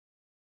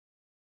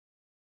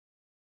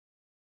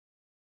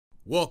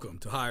Welcome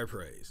to Higher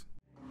Praise.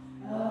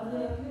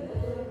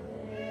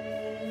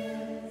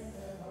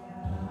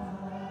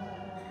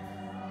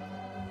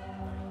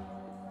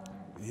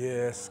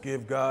 Yes,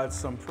 give God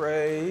some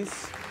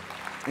praise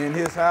in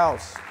his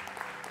house.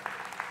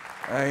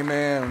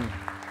 Amen.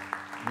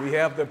 We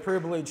have the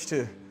privilege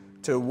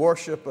to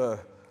worship a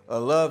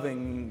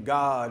loving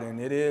God, and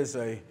it is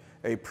a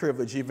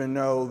privilege, even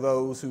though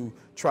those who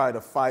try to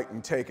fight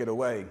and take it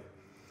away.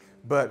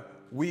 But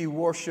we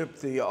worship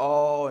the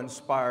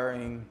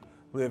awe-inspiring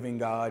living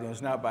God, and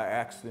it's not by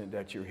accident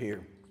that you're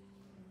here.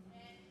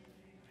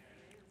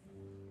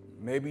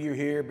 Maybe you're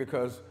here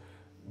because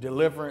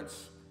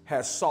deliverance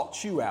has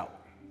sought you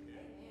out.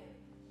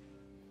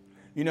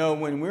 You know,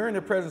 when we're in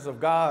the presence of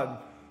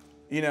God,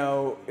 you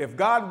know, if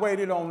God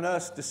waited on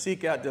us to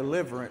seek out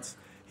deliverance,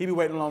 he'd be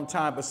waiting a long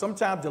time. But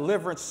sometimes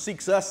deliverance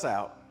seeks us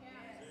out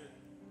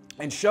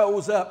and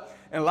shows up.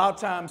 And a lot of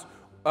times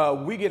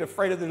we get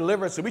afraid of the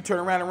deliverance, so we turn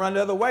around and run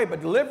the other way. But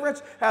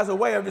deliverance has a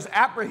way of just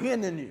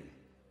apprehending you,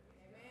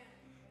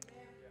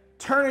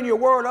 turning your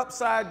world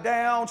upside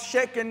down,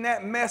 shaking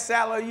that mess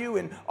out of you,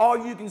 and all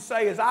you can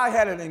say is, I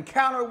had an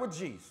encounter with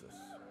Jesus.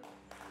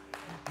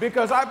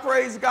 Because I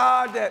praise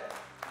God that,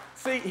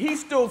 see, he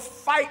still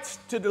fights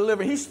to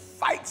deliver. He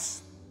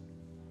fights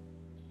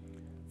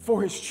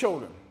for his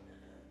children.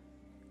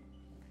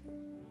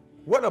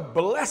 What a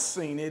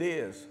blessing it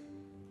is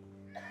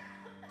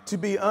to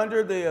be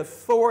under the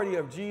authority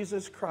of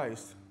Jesus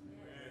Christ,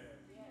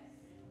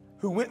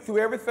 who went through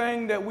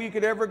everything that we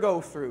could ever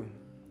go through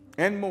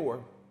and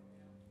more,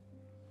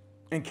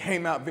 and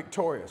came out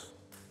victorious.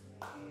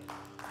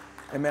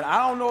 And man,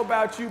 I don't know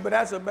about you, but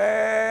that's a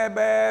bad,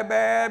 bad,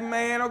 bad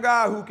man of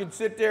God who can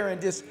sit there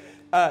and just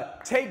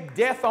take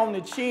death on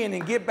the chin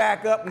and get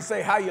back up and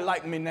say, how you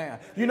like me now?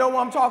 You know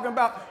what I'm talking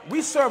about?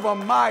 We serve a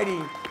mighty,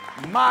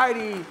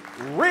 mighty,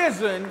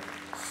 risen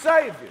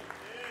Savior.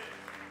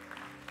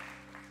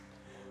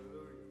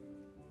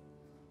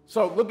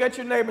 So look at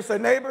your neighbor and say,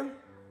 neighbor,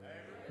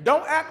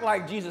 don't act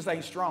like Jesus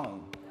ain't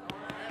strong.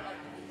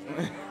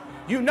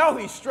 You know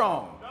he's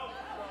strong.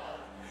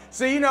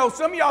 See, you know,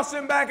 some of y'all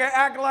sitting back and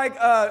act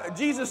like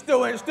Jesus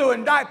still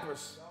in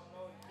diapers.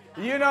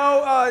 You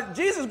know,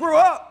 Jesus grew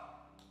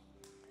up.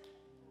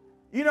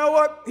 You know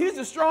what? He's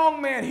a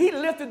strong man. He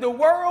lifted the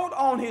world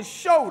on his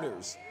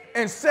shoulders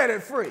and set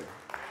it free.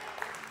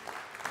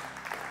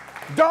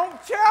 Don't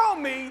tell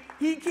me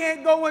he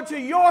can't go into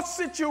your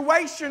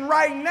situation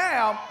right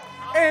now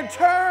and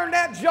turn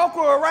that joker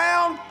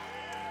around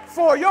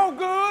for your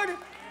good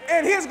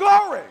and his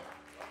glory.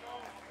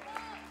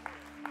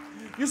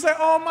 You say,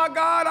 oh my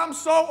God, I'm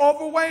so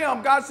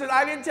overwhelmed. God said,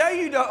 I didn't tell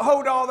you to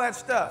hold all that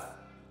stuff.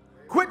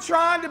 Quit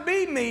trying to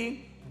be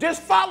me.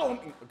 Just follow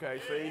me.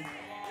 Okay, see?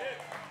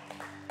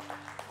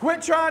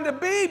 Quit trying to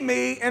be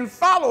me and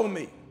follow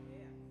me.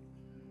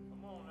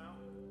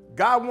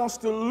 God wants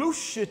to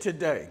loose you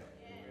today.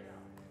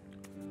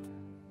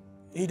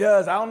 He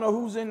does. I don't know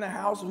who's in the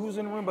house or who's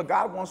in the room, but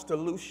God wants to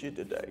loose you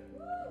today.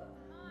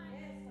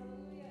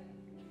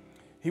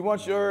 He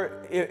wants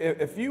your,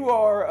 if you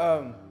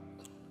are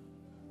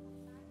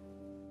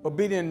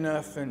obedient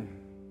enough and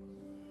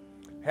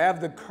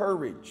have the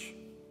courage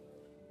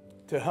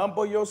to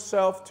humble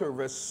yourself to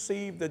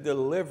receive the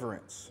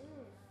deliverance.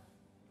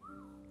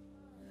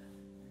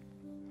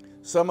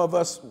 Some of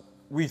us,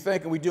 we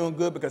think we're doing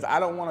good because I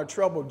don't want to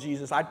trouble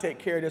Jesus. I take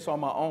care of this on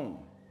my own.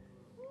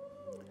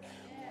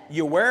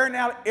 You're wearing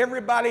out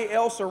everybody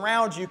else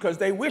around you because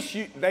they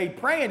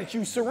praying that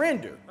you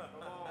surrender.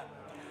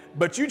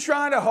 But you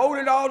trying to hold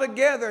it all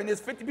together, and there's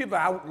 50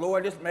 people,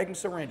 Lord, just make them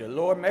surrender.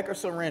 Lord, make her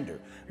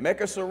surrender. Make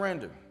her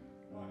surrender.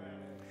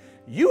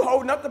 You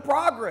holding up the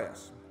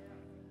progress.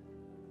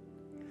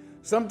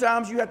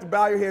 Sometimes you have to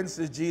bow your head and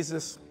say,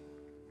 Jesus,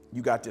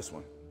 you got this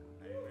one.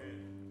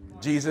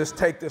 Jesus,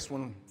 take this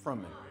one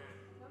from me.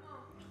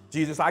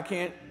 Jesus, I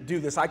can't do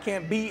this. I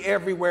can't be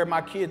everywhere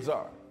my kids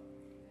are.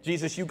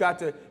 Jesus, you got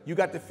to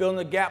fill in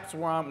the gaps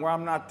where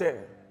I'm not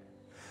there.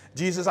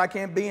 Jesus, I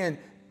can't be in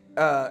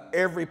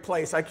every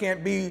place. I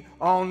can't be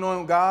all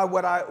knowing. God,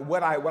 what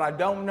I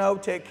don't know,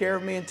 take care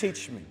of me and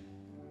teach me.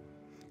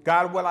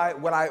 God, what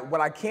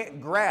I can't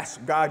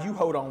grasp, God, you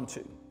hold on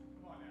to.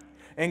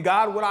 And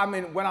God, what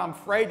I'm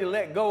afraid to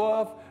let go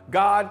of,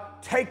 God,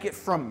 take it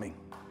from me.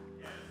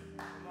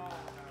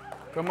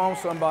 Come on,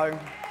 somebody.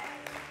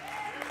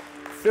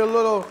 Feel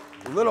a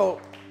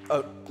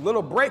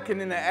little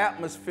breaking in the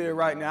atmosphere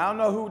right now. I don't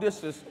know who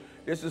this is.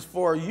 This is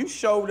for. You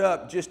showed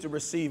up just to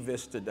receive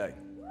this today.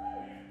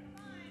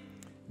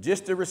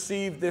 Just to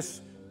receive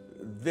this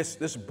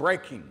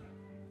breaking.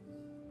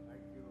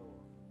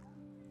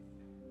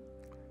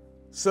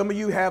 Some of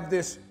you have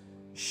this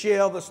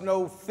shell that's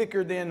no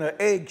thicker than an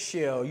egg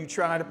shell you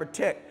trying to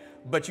protect,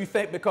 but you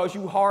think because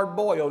you hard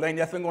boiled ain't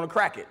nothing going to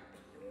crack it.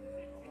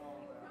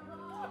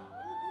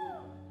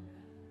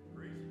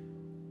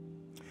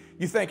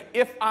 You think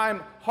if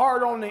I'm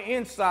hard on the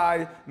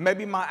inside,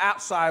 maybe my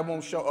outside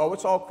won't show. Oh,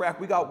 it's all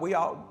cracked. We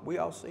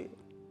all see it.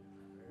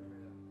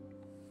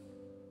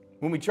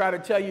 When we try to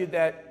tell you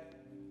that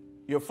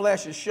Your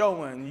flesh is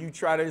showing. You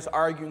try to just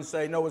argue and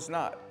say, no, it's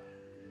not.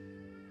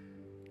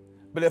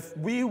 But if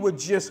we would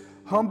just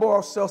humble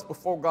ourselves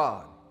before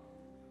God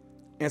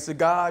and say,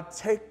 God,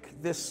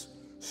 take this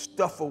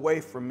stuff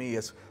away from me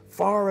as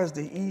far as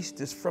the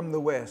east is from the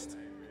west.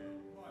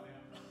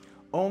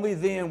 Only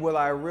then will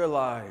I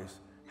realize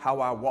how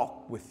I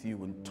walk with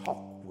you and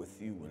talk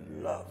with you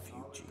and love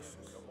you, Jesus.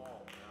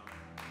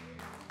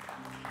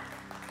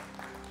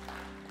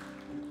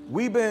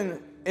 We've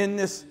been in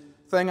this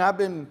thing. I've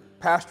been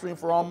pastoring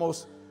for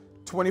almost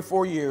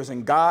 24 years,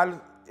 and God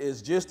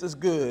is just as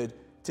good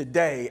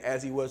today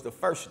as he was the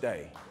first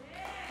day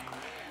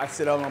I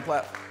sit on a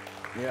platform.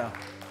 Yeah.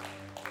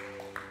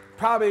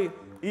 Probably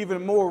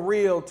even more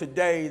real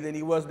today than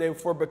he was the day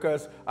before,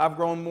 because I've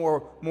grown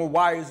more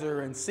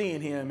wiser and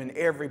seeing him in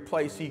every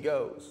place he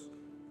goes.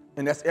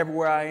 And that's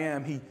everywhere I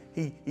am.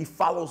 He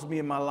follows me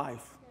in my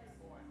life.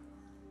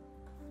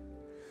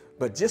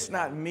 But just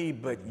not me,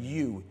 but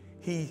you.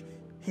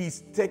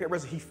 He's taking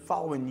risk. He's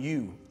following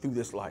you through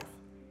this life.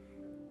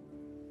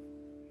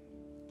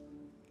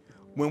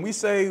 When we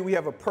say we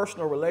have a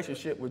personal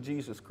relationship with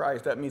Jesus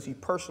Christ, that means he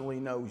personally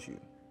knows you.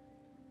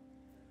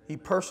 He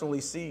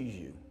personally sees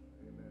you.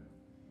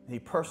 He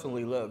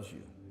personally loves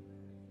you.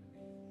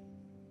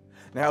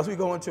 Now, as we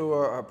go into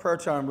our prayer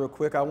time real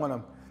quick, I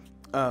want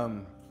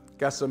to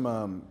got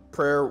some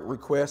prayer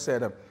requests. I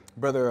had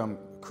brother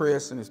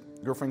Chris and his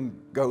girlfriend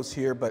goes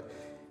here, but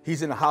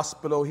he's in the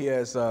hospital. He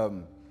has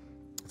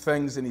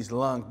things in his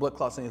lungs, blood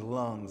clots in his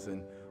lungs,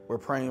 and we're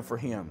praying for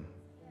him.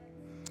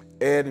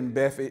 Ed and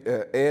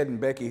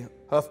Becky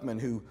Huffman,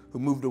 who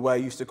moved away,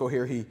 used to go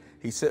here.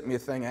 He sent me a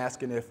thing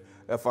asking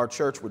if our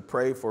church would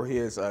pray for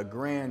his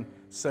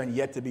grandson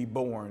yet to be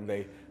born.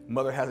 The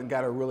mother hasn't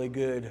got a really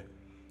good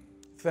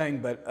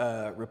thing,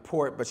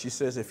 report, but she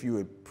says if you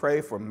would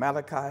pray for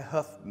Malachi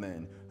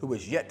Huffman, who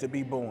is yet to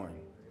be born.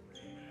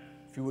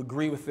 If you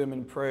agree with them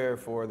in prayer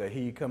for that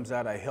he comes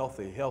out a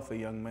healthy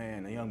young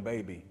man, a young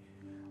baby.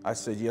 I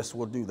said, yes,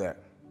 we'll do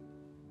that.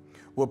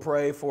 We'll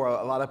pray for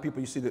a lot of people.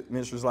 You see the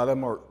ministers, a lot of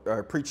them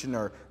are preaching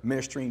or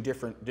ministering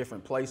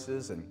different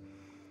places. And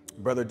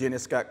Brother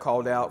Dennis got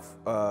called out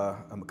a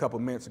couple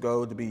minutes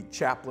ago to be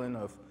chaplain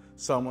of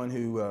someone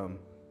who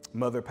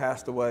mother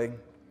passed away.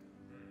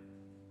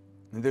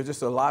 And there's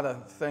just a lot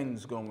of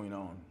things going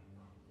on.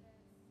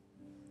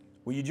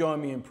 Will you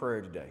join me in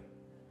prayer today?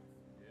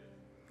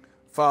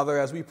 Father,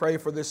 as we pray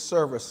for this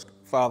service,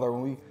 Father,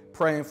 when we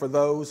praying for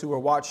those who are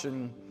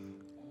watching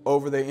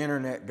over the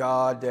internet,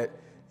 God, that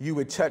you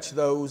would touch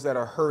those that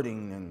are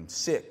hurting and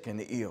sick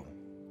and ill.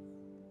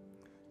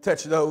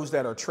 Touch those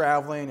that are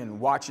traveling and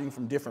watching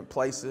from different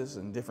places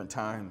and different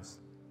times.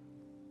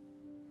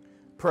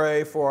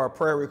 Pray for our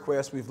prayer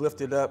requests we've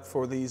lifted up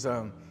for these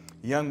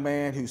young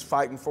man who's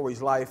fighting for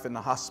his life in the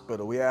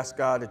hospital. We ask,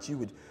 God, that you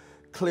would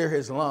clear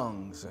his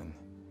lungs and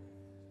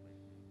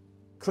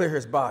clear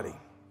his body.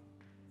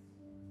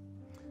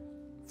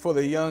 For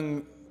the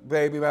young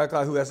baby,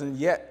 God, who hasn't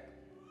yet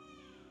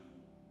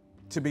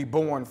to be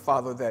born,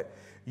 Father, that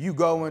you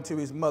go into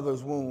his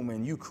mother's womb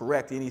and you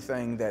correct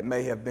anything that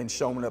may have been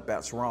shown up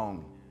that's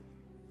wrong.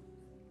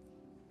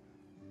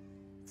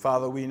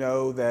 Father, we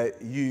know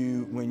that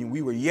you, when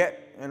we were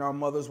yet in our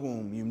mother's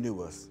womb, you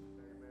knew us.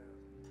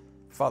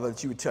 Father,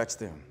 that you would touch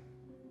them.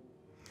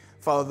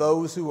 Father,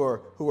 those who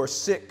are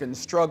sick and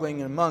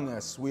struggling among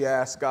us, we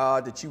ask,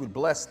 God, that you would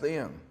bless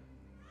them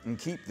and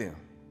keep them.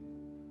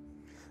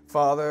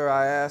 Father,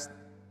 I ask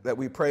that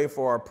we pray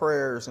for our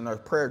prayers and our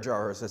prayer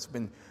jars that's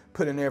been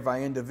put in there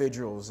by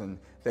individuals, and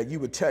that you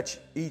would touch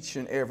each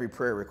and every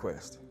prayer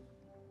request.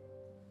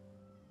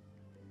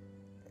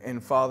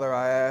 And Father,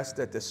 I ask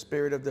that the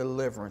spirit of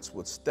deliverance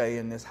would stay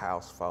in this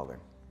house, Father.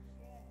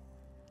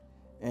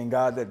 And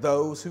God, that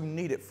those who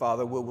need it,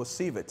 Father, will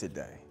receive it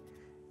today.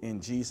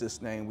 In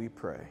Jesus' name we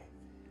pray.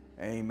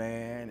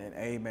 Amen and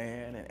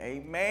amen and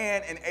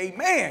amen and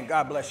amen.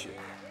 God bless you.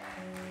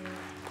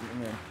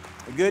 Amen.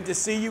 Good to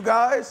see you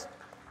guys.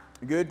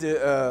 Good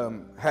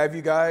to have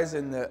you guys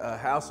in the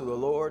house of the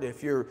Lord.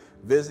 If you're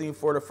visiting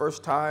for the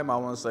first time, I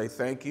want to say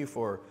thank you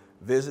for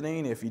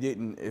visiting. If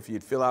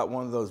you'd fill out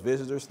one of those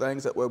visitors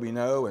things, that way we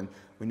know, and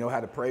we know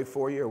how to pray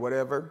for you or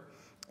whatever.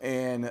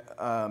 And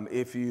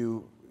if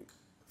you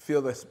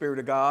feel the Spirit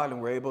of God and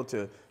we're able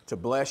to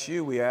bless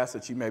you, we ask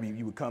that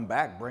you would come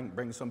back,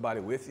 bring somebody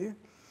with you.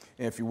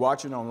 And if you're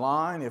watching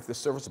online, if the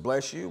service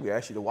bless you, we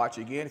ask you to watch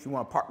again. If you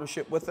want a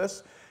partnership with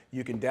us,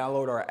 you can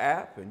download our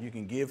app and you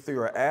can give through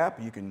our app.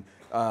 You can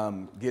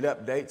get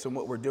updates on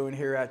what we're doing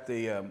here at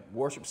the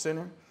worship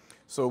center.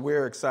 So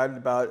we're excited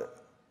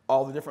about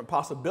all the different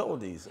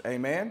possibilities.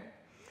 Amen.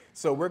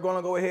 So we're going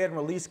to go ahead and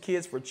release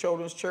Kids for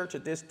Children's Church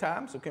at this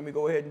time. So can we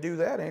go ahead and do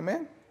that?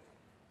 Amen.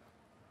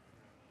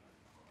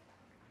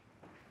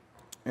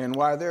 And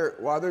while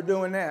they're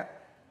doing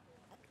that,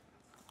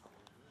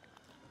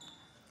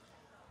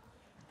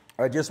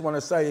 I just want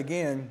to say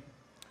again,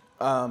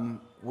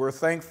 we're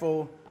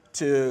thankful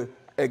to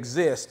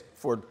exist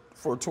for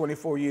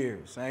 24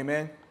 years.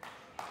 Amen.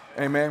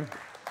 Amen.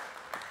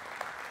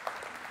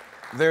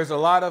 There's a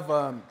lot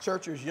of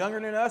churches younger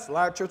than us, a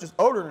lot of churches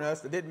older than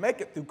us that didn't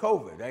make it through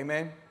COVID.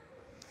 Amen.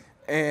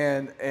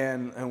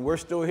 And we're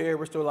still here.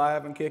 We're still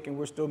alive and kicking.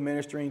 We're still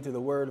ministering to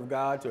the word of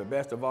God to the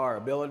best of our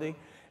ability.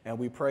 And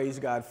we praise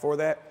God for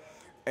that.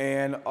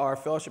 And our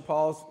fellowship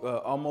hall's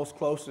almost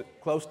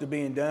close to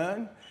being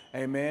done.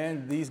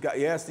 Amen. These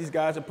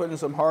guys are putting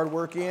some hard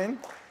work in.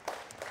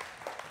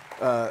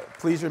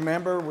 Please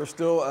remember, we're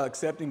still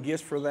accepting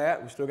gifts for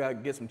that. We still got to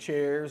get some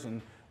chairs,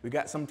 and we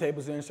got some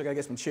tables in, so got to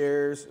get some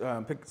chairs,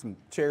 pick some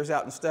chairs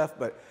out and stuff.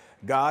 But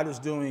God is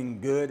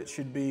doing good. It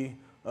should be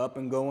up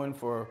and going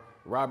for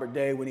Robert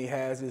Day when he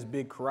has his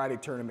big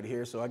karate tournament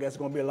here. So I guess there's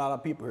going to be a lot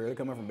of people here. They're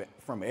coming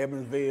from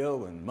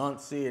Evansville and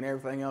Muncie and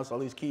everything else, all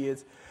these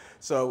kids.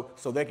 So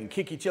they can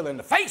kick each other in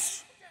the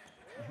face.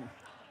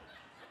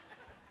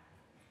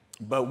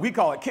 But we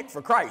call it kick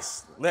for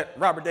Christ. Let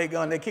Robert Day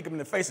go and they kick him in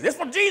the face. This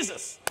for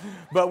Jesus.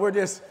 But we're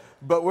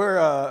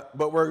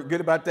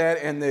good about that.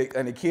 And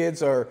the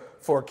kids are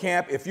for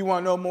camp. If you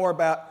want to know more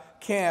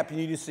about camp, you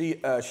need to see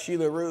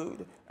Sheila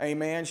Rude.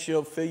 Amen.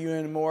 She'll fill you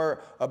in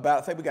more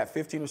about. I think we got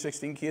 15 or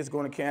 16 kids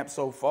going to camp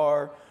so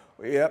far.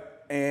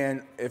 Yep.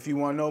 And if you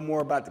want to know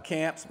more about the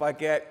camps like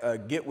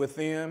that, get with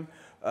them.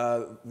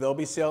 They'll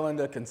be selling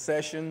the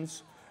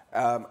concessions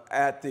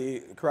at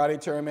the karate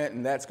tournament,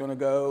 and that's going to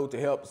go to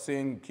help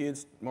send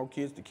more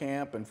kids to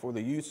camp and for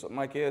the youth, something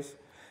like this.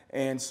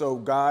 And so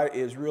God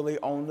is really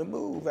on the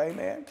move.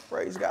 Amen.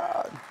 Praise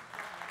God.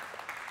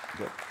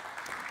 Good.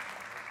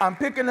 I'm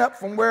picking up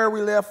from where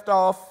we left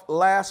off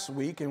last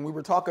week, and we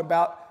were talking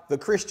about the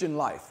Christian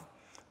life.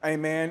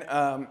 Amen.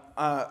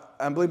 I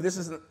believe this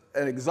isn't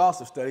an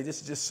exhaustive study.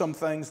 This is just some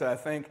things that I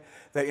think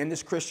that in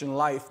this Christian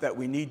life that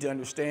we need to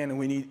understand and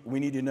we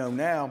need to know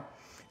now.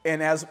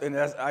 And as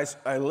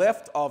I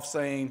left off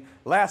saying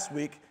last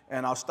week,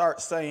 and I'll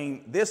start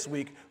saying this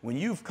week, when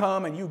you've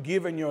come and you've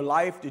given your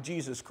life to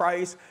Jesus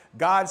Christ,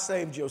 God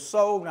saved your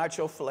soul, not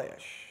your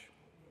flesh.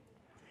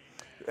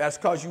 That's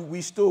because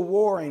we still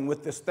warring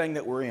with this thing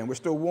that we're in. We're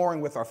still warring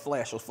with our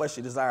flesh, or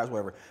fleshly desires,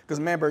 whatever. Because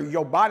remember,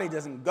 your body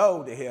doesn't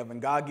go to heaven.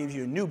 God gives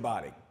you a new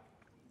body.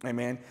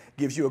 Amen.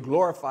 Gives you a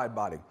glorified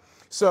body.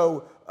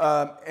 So,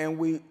 and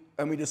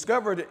we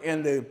discovered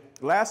in the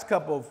last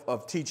couple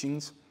of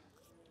teachings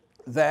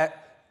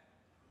that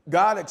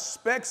God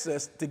expects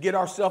us to get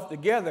ourselves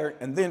together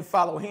and then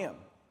follow him.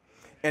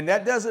 And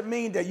that doesn't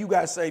mean that you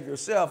got to save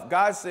yourself.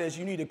 God says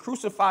you need to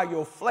crucify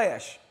your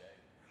flesh,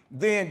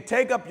 then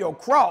take up your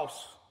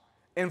cross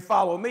and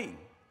follow me.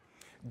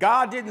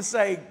 God didn't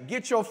say,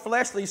 get your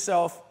fleshly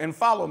self and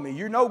follow me.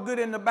 You're no good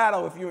in the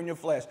battle if you're in your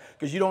flesh,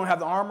 because you don't have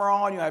the armor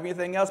on, you don't have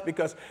anything else,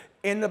 because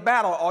in the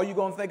battle, all you're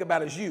going to think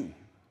about is you.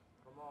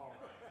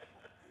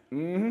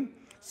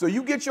 So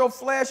you get your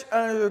flesh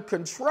under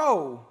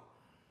control,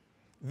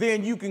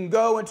 then you can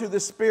go into the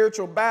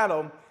spiritual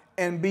battle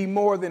and be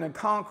more than a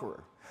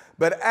conqueror.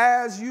 But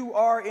as you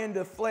are in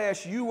the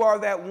flesh, you are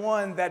that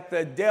one that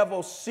the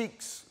devil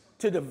seeks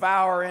to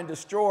devour and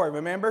destroy,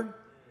 remember?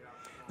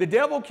 The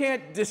devil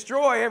can't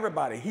destroy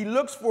everybody. He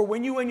looks for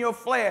when you in your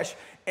flesh,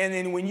 and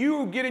then when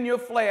you get in your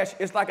flesh,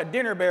 it's like a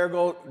dinner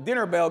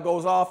bell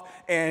goes off,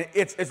 and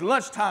it's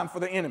lunchtime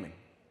for the enemy.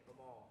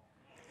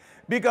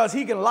 Because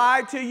he can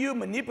lie to you,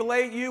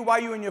 manipulate you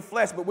while you're in your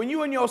flesh. But when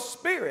you're in your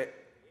spirit,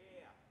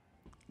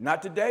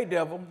 not today,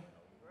 devil.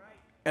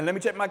 And let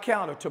me check my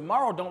calendar.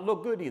 Tomorrow don't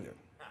look good either.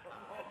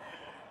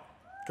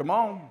 Come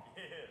on.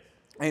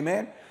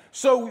 Amen.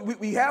 So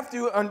we have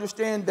to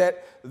understand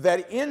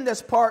that in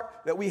this part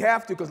that we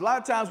have to, because a lot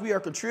of times we are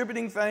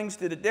contributing things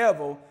to the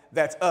devil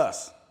that's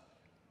us.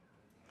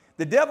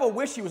 The devil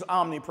wish he was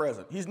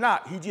omnipresent. He's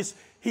not. He's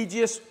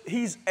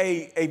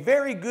a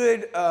very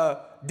good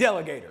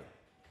delegator.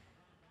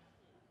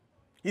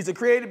 He's a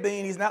created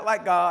being. He's not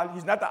like God.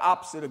 He's not the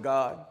opposite of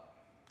God.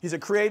 He's a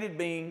created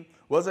being,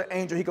 was an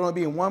angel. He can only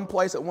be in one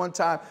place at one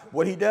time.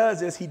 What he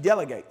does is he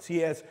delegates. He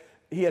has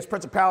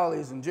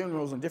principalities and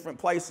generals in different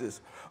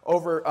places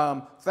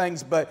over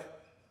things.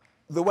 But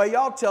the way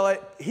y'all tell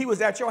it, he was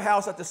at your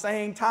house at the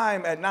same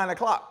time at 9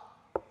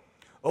 o'clock.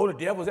 Oh, the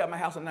devil was at my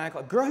house at 9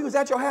 o'clock. Girl, he was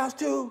at your house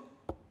too.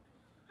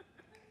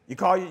 You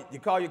call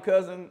your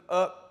cousin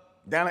up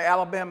down in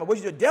Alabama.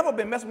 What's the devil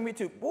been messing with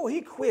me too? Boy,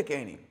 he quick,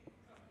 ain't he?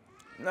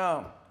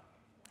 No.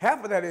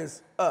 Half of that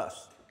is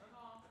us.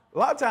 A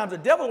lot of times the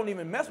devil don't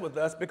even mess with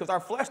us because our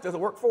flesh doesn't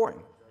work for him.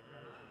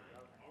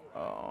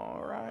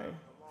 All right.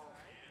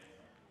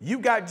 You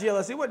got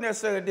jealous. It wasn't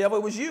necessarily the devil.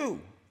 It was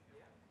you.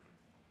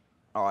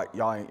 All right.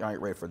 Y'all ain't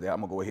ready for that. I'm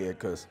going to go ahead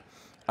because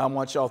I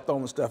want y'all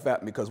throwing stuff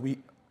at me, because we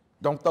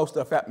don't throw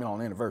stuff at me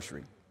on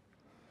anniversary.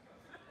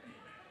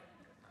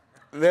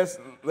 Let's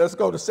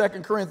go to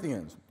 2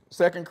 Corinthians.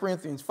 2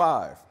 Corinthians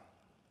 5.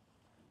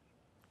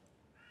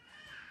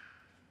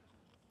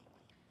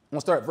 I'm going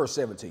to start at verse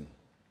 17.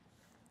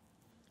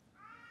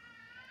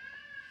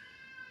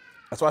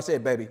 That's what I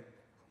said, baby.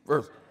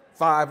 Verse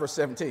 5, verse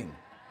 17.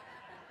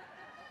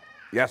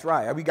 That's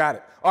right. We got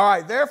it. All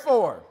right.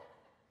 Therefore,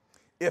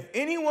 if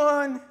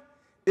anyone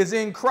is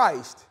in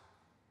Christ,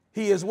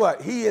 he is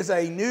what? He is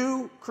a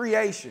new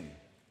creation.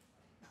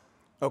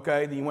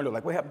 Okay, then you wonder,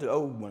 like, what happened to the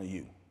old one of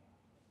you?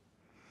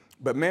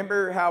 But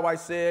remember how I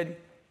said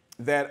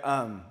that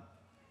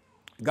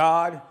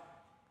God,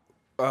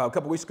 a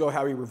couple weeks ago,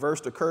 how he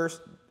reversed the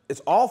curse?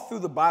 It's all through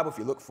the Bible if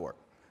you look for it.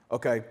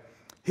 Okay,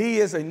 he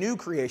is a new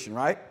creation,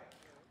 right?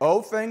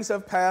 Old things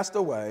have passed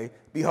away.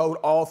 Behold,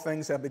 all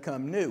things have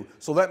become new.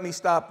 So let me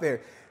stop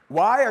there.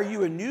 Why are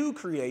you a new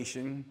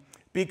creation?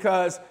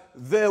 Because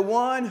the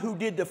one who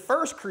did the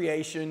first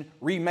creation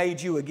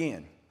remade you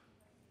again.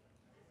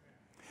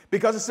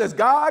 Because it says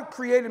God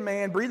created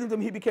man, breathed into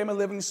him, he became a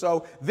living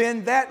soul.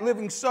 Then that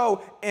living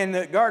soul in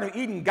the Garden of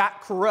Eden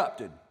got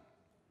corrupted.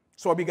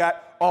 So we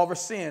got all of our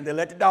sin. They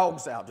let the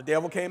dogs out. The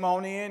devil came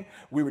on in.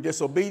 We were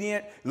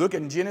disobedient. Look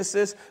in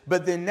Genesis.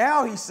 But then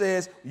now he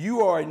says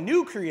you are a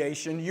new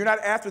creation. You're not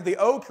after the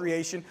old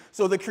creation.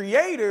 So the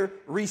Creator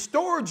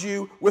restored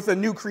you with a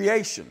new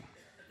creation.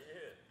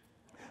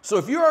 So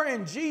if you are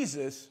in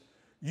Jesus,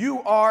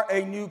 you are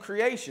a new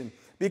creation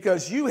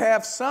because you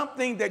have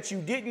something that you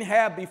didn't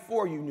have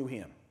before you knew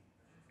him.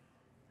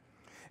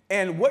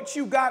 And what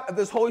you got of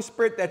this Holy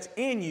Spirit that's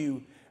in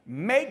you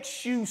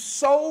makes you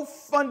so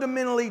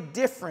fundamentally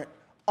different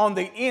on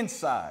the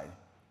inside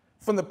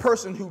from the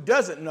person who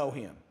doesn't know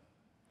him.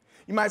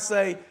 You might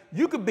say,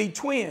 you could be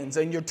twins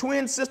and your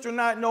twin sister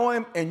not know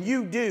him and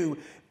you do.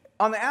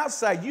 On the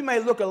outside, you may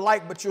look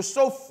alike, but you're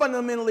so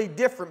fundamentally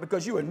different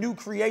because you're a new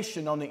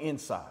creation on the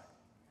inside.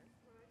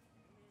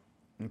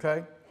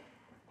 Okay?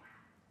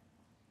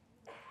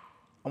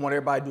 I want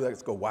everybody to do that.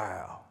 Let's go,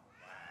 wow.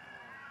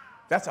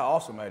 That's how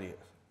awesome that is.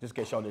 Just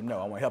in case y'all didn't know,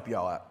 I want to help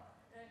y'all out.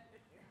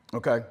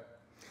 Okay?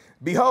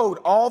 Behold,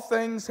 all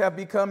things have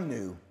become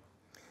new.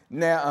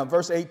 Now,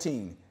 verse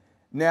 18.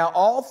 Now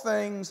all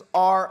things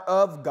are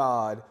of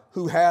God,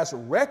 who has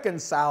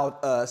reconciled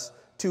us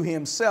to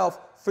himself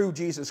through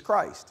Jesus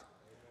Christ,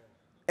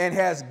 and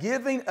has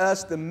given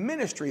us the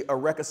ministry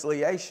of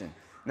reconciliation.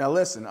 Now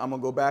listen, I'm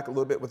going to go back a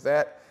little bit with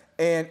that.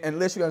 And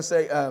unless you're going to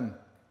say,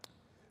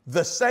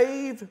 the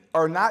saved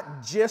are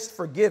not just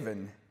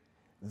forgiven,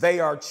 they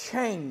are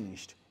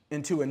changed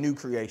into a new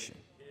creation.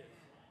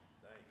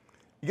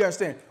 You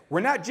understand?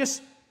 We're not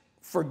just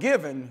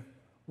forgiven,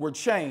 we're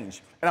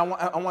changed. And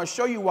I want to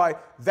show you why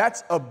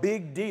that's a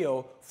big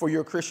deal for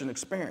your Christian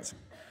experience.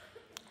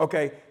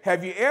 Okay,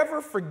 have you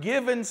ever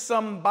forgiven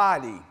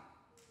somebody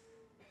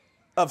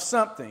of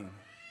something,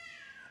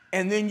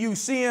 and then you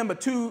see them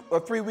 2 or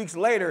 3 weeks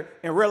later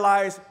and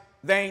realize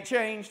they ain't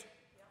changed?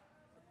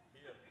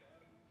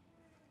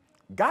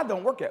 God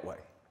don't work that way.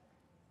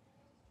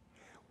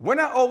 We're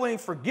not only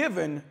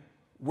forgiven,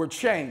 we're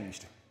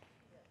changed.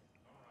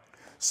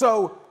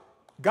 So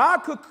God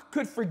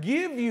could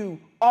forgive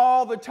you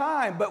all the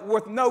time, but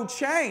with no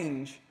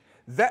change,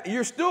 that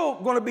you're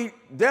still going to be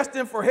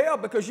destined for hell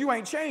because you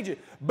ain't changing.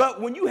 But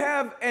when you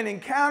have an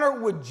encounter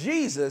with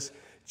Jesus,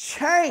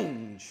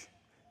 change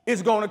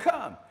is going to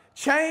come.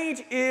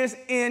 Change is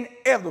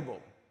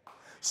inevitable.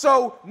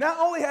 So not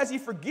only has he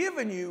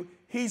forgiven you,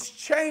 he's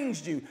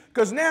changed you.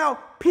 Because now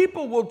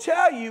people will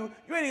tell you,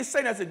 you ain't even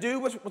saying that to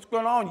dude, what's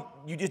going on?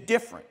 You just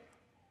different.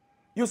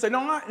 You'll say, no,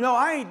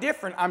 I ain't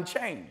different, I'm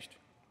changed.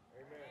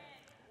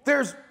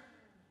 Amen.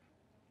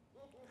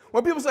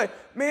 When people say,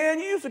 man,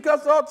 you used to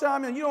cuss all the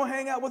time and you don't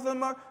hang out with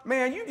them,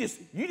 man, you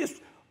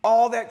just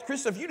all that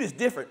Christian stuff, you just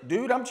different.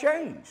 Dude, I'm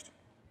changed.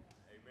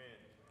 Amen.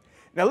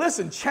 Now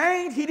listen,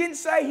 change, he didn't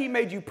say he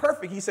made you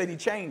perfect, he said he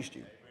changed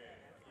you.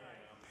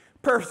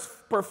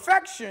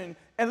 Perfection,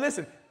 and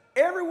listen,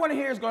 everyone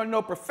here is going to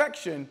know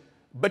perfection,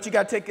 but you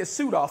got to take your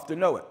suit off to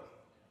know it.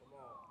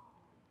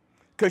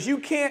 Because you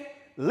can't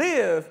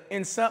live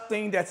in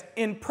something that's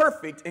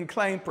imperfect and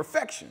claim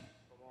perfection.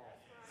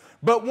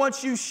 But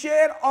once you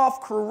shed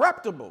off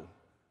corruptible,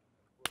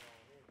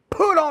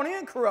 put on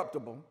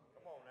incorruptible.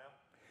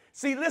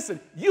 See, listen,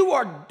 you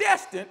are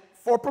destined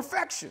for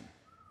perfection.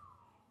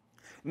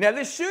 Now,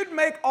 this should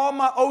make all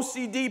my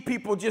OCD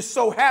people just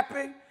so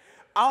happy.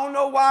 I don't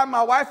know why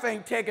my wife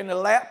ain't taking a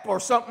lap or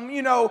something,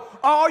 you know.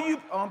 All you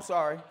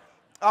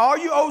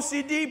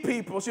OCD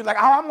people, she's like,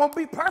 oh, I'm going to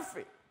be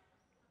perfect.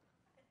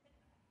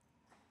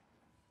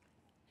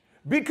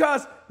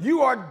 Because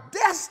you are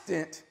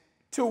destined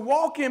to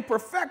walk in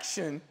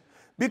perfection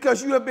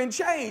because you have been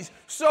changed.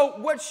 So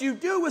what you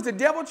do is the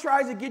devil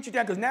tries to get you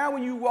down, because now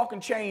when you walk in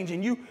change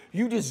and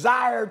you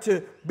desire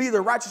to be the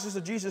righteousness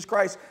of Jesus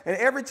Christ, and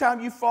every time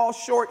you fall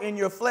short in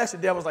your flesh, the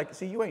devil's like,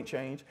 see, you ain't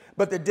changed.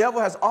 But the devil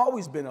has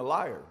always been a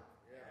liar.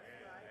 Yeah.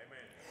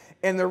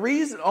 And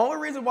the only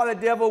reason why the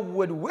devil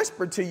would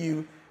whisper to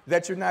you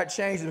that you're not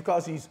changed is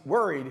because he's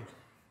worried,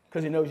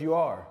 because he knows you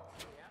are.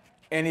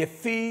 And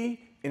if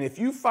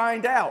you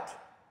find out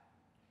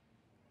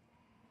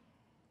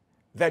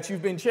that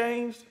you've been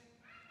changed,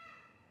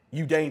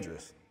 you're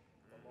dangerous.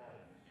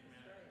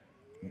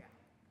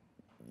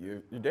 You're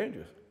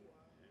dangerous.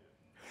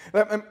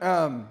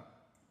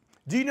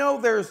 Do you know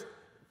there's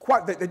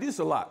they do this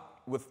a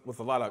lot with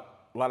a lot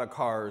of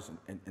cars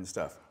and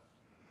stuff.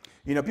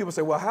 You know, people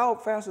say, well, how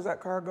fast does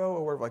that car go,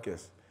 or whatever like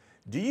this.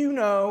 Do you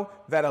know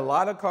that a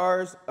lot of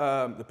cars,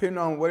 depending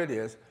on what it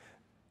is,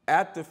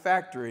 at the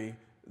factory,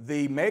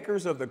 the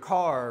makers of the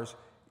cars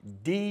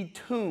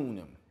detune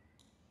them,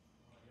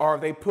 or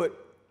they put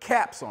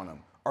caps on them,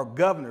 or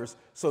governors,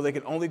 so they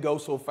can only go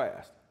so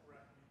fast.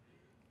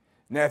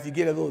 Now, if you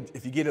get a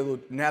little,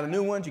 now the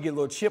new ones, you get a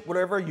little chip,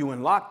 whatever, you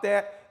unlock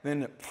that,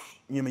 then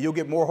you'll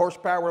get more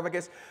horsepower, whatever I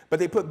guess. But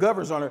they put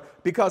governors on it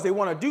because they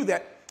want to do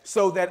that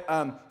so that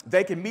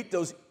they can meet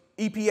those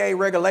EPA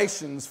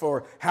regulations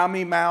for how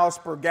many miles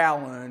per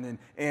gallon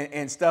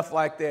and stuff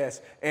like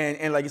this.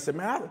 And like you said,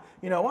 man,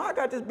 I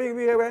got this big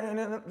vehicle and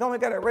I only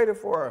got it rated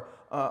for,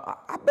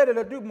 I bet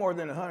it'll do more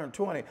than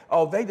 120.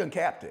 Oh, they done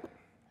capped it.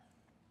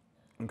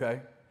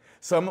 Okay.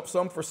 Some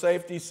for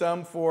safety,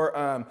 some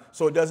for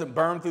so it doesn't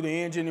burn through the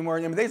engine anymore.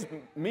 I mean, there's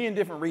a million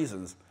different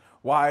reasons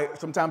why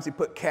sometimes he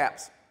put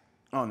caps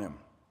on them.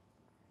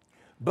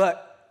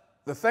 But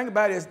the thing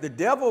about it is the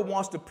devil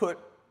wants to put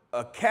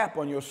a cap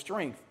on your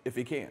strength if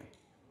he can.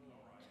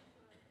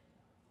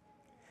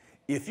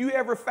 If you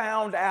ever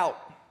found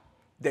out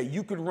that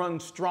you could run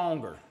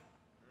stronger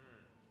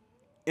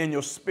in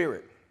your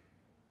spirit,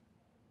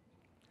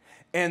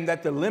 and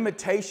that the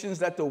limitations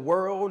that the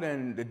world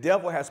and the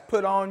devil has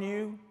put on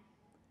you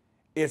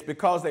is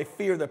because they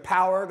fear the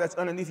power that's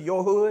underneath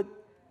your hood,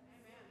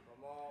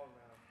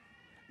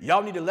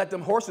 y'all need to let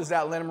them horses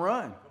out and let them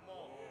run.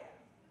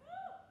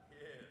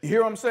 You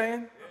hear what I'm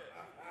saying?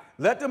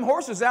 Let them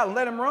horses out and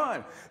let them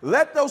run.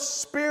 Let the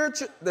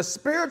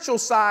spiritual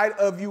side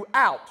of you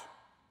out.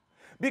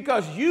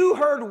 Because you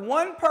heard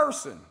one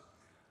person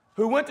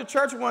who went to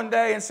church one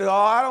day and said, oh,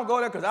 I don't go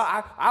there because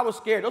I was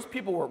scared. Those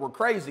people were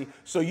crazy.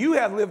 So you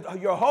have lived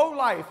your whole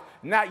life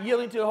not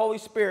yielding to the Holy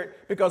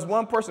Spirit because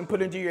one person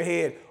put into your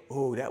head,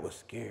 oh, that was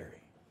scary.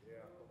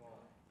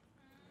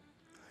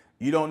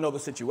 You don't know the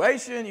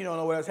situation. You don't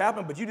know what has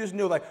happened, but you just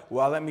knew like,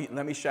 well, let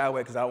me shy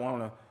away because I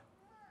want to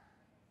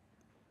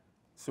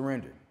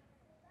surrender.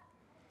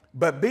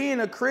 But being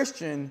a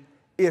Christian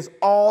is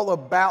all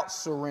about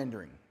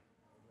surrendering.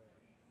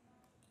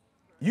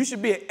 You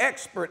should be an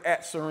expert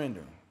at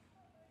surrendering.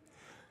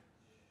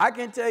 I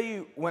can tell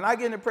you, when I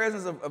get in the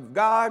presence of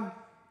God,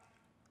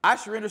 I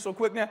surrender so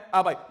quick now.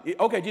 I'm like,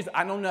 okay, Jesus,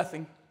 I know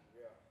nothing.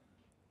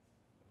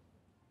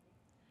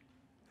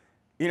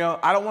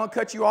 I don't want to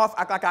cut you off.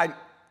 Act like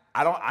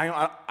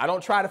I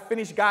don't try to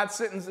finish God's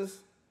sentences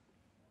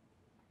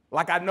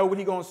like I know what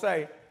he's going to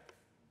say.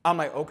 I'm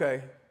like,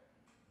 okay.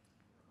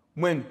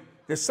 When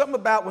there's something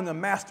about when the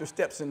master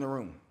steps in the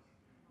room.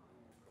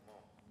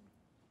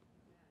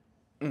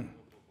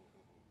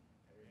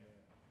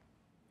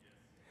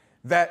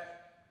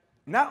 That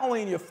not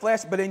only in your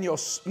flesh, but in your,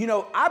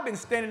 I've been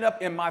standing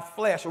up in my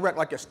flesh,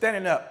 like you're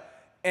standing up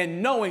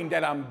and knowing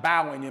that I'm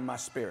bowing in my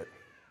spirit.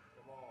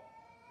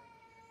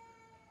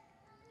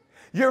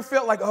 You ever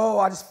felt like, oh,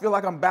 I just feel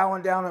like I'm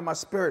bowing down in my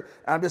spirit.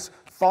 And I'm just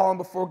falling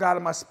before God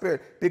in my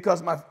spirit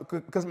because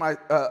my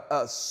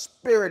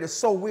spirit is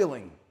so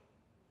willing.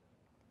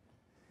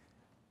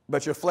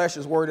 But your flesh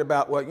is worried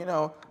about,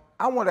 well,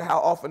 I wonder how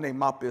often they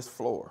mop this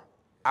floor.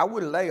 I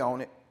would lay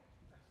on it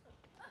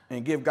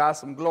and give God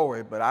some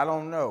glory, but I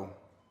don't know.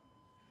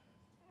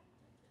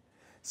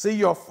 See,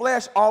 your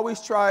flesh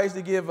always tries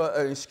to give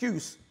an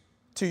excuse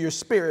to your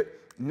spirit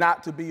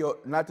not to be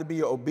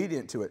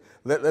obedient to it.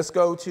 Let's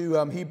go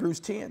to Hebrews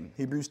 10.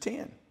 Hebrews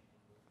 10,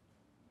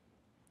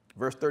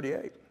 verse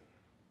 38.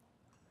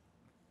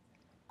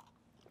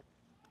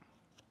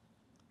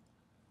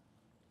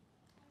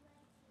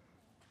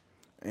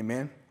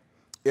 Amen.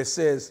 It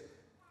says,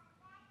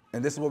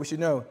 and this is what we should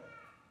know.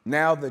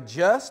 Now the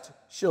just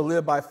shall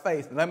live by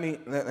faith. Let me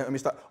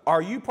stop.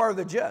 Are you part of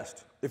the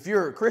just? If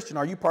you're a Christian,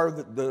 are you part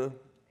of the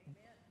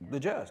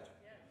just?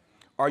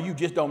 Or you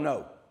just don't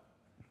know?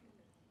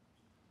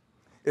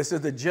 It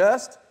says the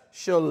just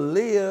shall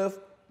live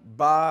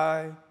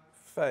by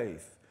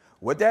faith.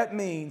 What that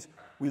means,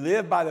 we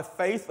live by the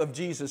faith of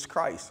Jesus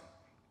Christ.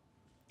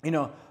 I'm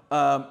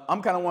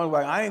kind of one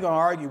way, I ain't going to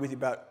argue with you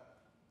about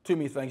too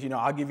many things.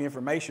 I'll give you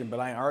information, but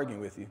I ain't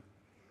arguing with you.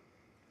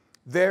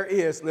 There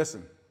is,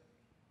 listen,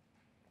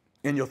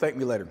 and you'll thank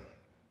me later.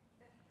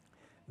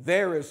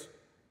 There is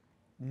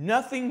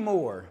nothing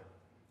more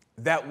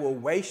that will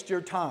waste your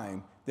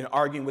time than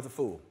arguing with a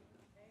fool.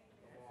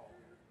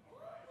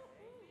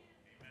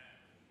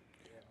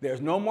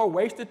 There's no more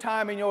wasted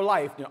time in your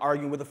life than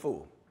arguing with a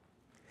fool.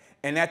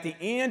 And at the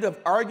end of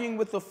arguing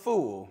with a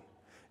fool,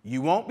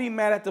 you won't be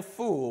mad at the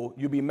fool,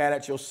 you'll be mad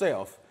at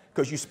yourself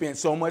because you spent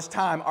so much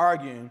time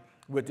arguing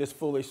with this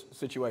foolish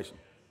situation.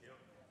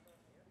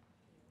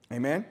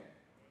 Amen?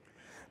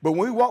 But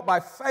when we walk by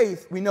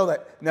faith, we know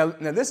that. Now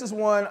this is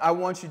one I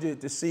want you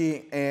to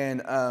see,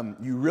 and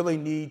you really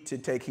need to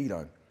take heed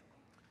on.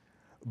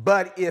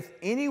 But if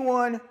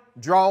anyone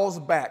draws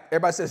back,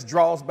 everybody says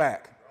draws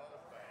back.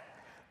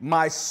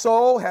 My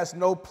soul has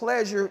no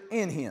pleasure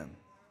in him.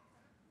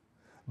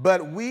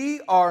 But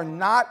we are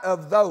not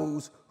of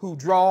those who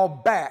draw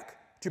back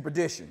to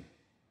perdition,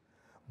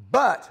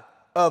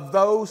 but of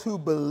those who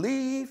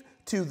believe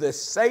to the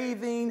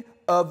saving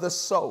of the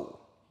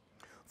soul.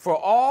 For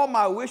all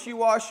my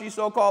wishy-washy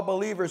so-called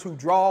believers who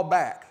draw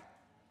back,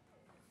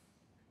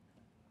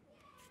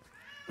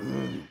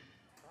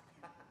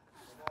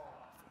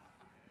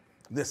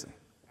 Listen.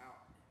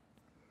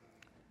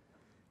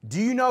 Do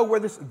you know where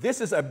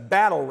this is a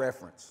battle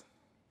reference?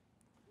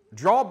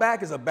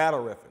 Drawback is a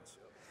battle reference.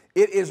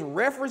 It is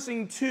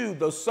referencing to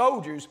the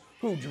soldiers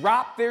who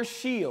drop their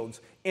shields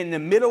in the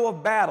middle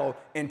of battle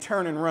and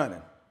turn and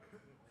running.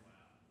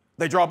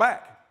 They draw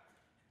back.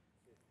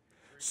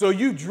 So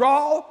you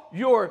draw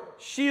your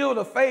shield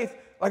of faith,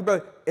 like,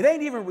 but it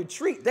ain't even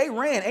retreat. They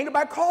ran. Ain't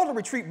nobody called a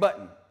retreat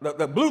button.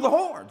 They blew the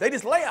horn. They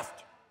just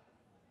left.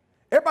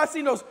 Everybody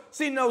seen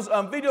those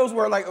videos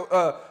where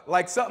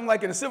like something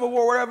like in the Civil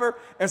War or whatever,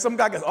 and some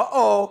guy goes,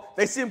 uh-oh,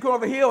 they see him come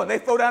over the hill and they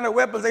throw down their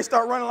weapons, they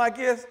start running like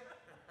this.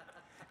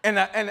 And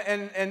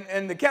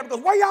the captain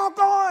goes, where y'all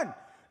going?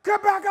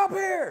 Get back up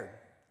here.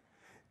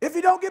 If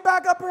you don't get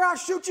back up here, I'll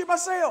shoot you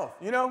myself,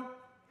 you know?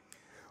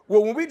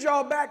 Well, when we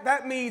draw back,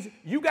 that means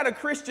you got a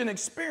Christian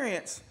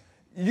experience.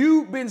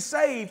 You've been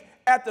saved.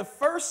 At the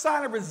first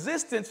sign of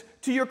resistance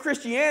to your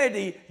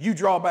Christianity, you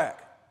draw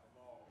back.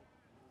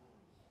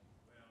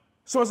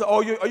 Someone said,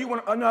 oh, you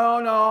want to,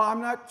 no,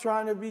 I'm not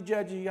trying to be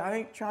judgy. I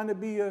ain't trying to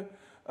be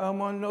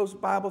one of those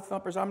Bible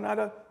thumpers. I'm not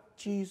a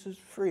Jesus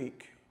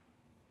freak.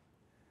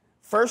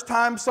 First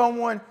time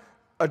someone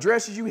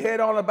addresses you head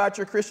on about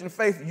your Christian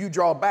faith, you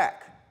draw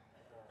back.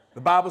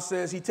 The Bible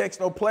says he takes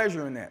no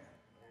pleasure in that.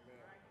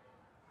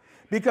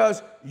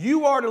 Because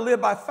you are to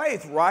live by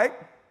faith, right?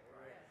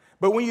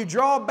 But when you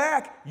draw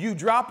back, you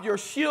drop your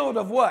shield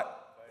of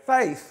what?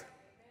 Faith.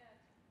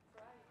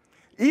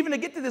 Even to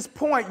get to this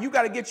point, you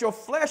got to get your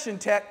flesh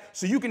intact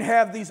so you can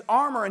have these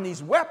armor and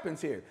these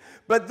weapons here.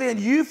 But then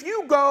if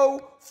you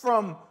go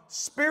from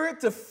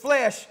spirit to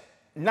flesh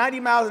 90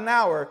 miles an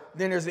hour,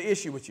 then there's an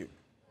issue with you.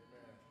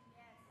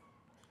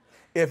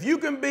 If you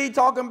can be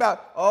talking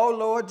about, oh,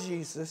 Lord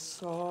Jesus,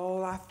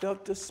 oh, I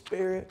felt the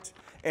Spirit.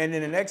 And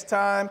then the next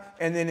time,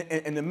 and then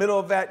in the middle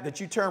of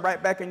that you turn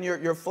right back in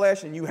your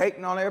flesh and you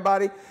hating on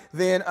everybody,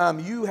 then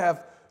you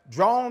have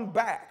drawn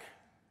back.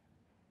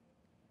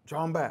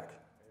 Drawn back.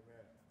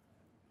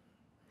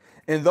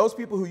 Amen. And those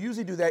people who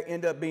usually do that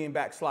end up being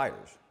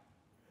backsliders.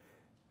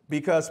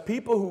 Because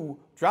people who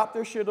drop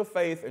their shield of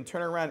faith and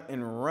turn around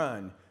and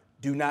run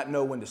do not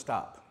know when to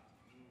stop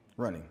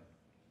running.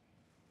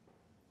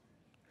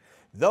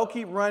 They'll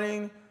keep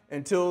running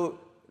until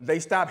they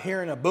stop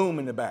hearing a boom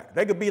in the back.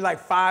 They could be like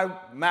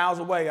 5 miles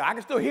away. I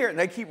can still hear it, and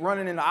they keep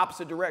running in the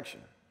opposite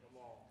direction.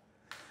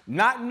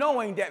 Not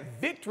knowing that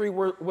victory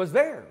was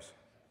theirs.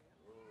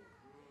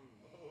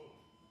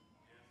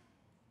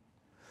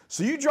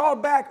 So you draw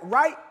back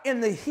right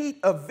in the heat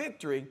of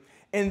victory,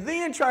 and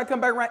then try to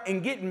come back around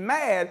and get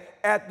mad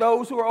at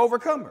those who are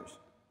overcomers.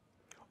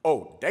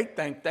 Oh, they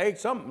think they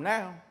something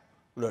now.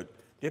 Look,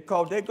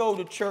 because they go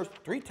to church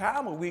 3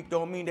 times a week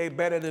don't mean they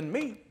better than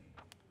me.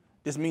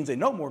 This means they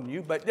know more than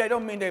you, but they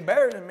don't mean they're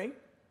better than me.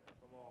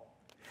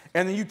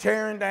 And then you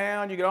tearing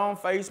down, you get on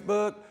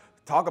Facebook,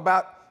 talk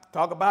about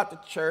the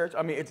church.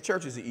 I mean, the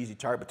church is an easy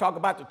target, but talk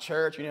about the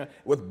church, you know,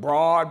 with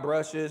broad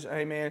brushes.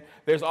 Amen.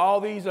 There's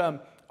all these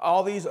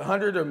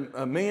hundreds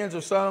of millions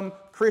or some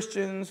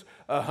Christians,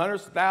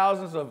 hundreds of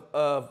thousands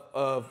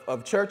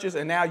of churches,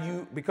 and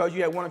now because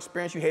you had one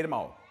experience, you hate them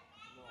all.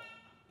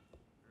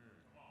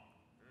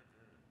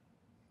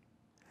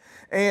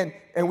 And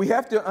we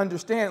have to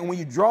understand, when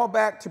you draw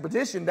back to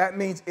perdition, that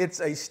means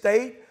it's a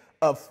state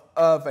of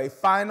a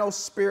final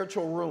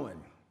spiritual ruin,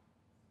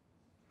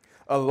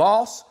 a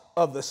loss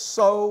of the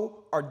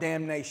soul or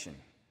damnation.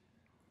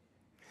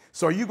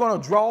 So are you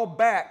going to draw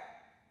back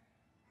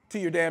to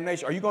your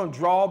damnation? Are you going to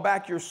draw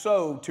back your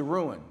soul to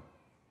ruin?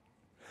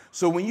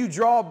 So when you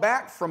draw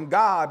back from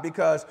God,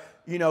 because,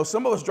 you know,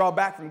 some of us draw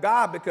back from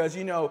God because,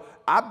 you know,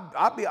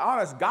 I'll be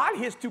honest, God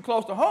hits too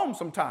close to home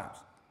sometimes.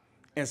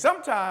 And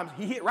sometimes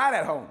he hit right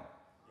at home.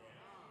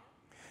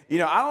 You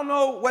know, I don't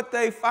know what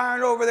they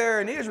find over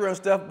there in Israel and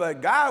stuff,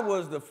 but God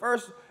was the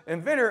first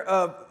inventor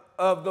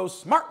of those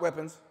smart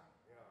weapons.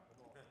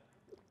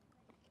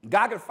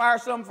 God could fire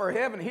something for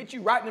heaven and hit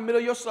you right in the middle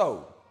of your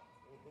soul.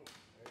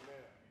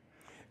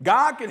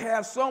 God could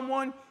have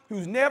someone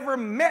who's never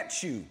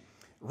met you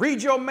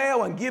read your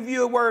mail and give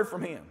you a word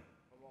from him.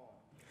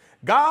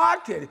 God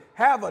could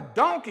have a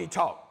donkey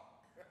talk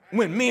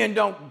when men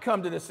don't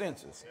come to the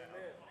senses.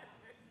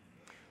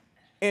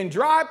 In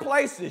dry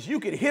places, you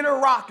could hit a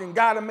rock and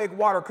God will make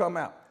water come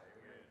out.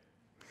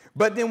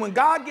 But then when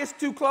God gets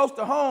too close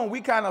to home,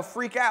 we kind of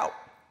freak out.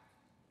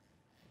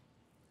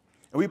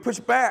 And we push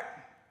back.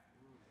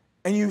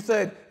 And you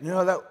said, you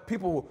know, that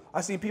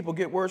I see people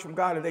get words from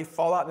God and they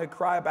fall out and they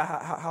cry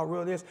about how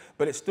real it is,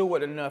 but it still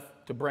wasn't enough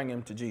to bring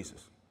him to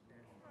Jesus.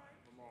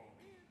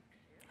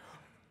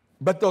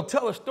 But they'll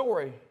tell a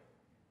story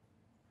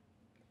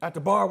at the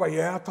bar where,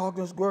 yeah, I talked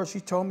to this girl, she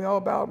told me all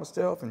about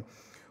myself and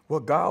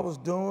what God was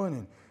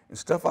doing and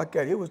stuff like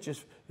that. It was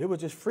just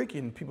freaky.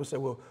 And people say,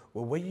 well,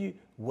 what do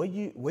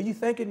you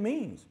think it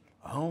means?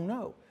 I don't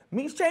know. It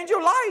means change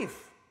your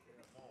life.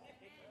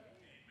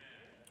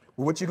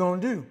 Well, what you gonna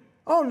do?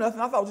 Oh,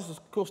 nothing. I thought this was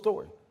a cool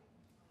story.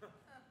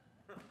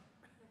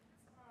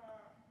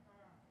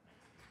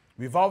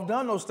 We've all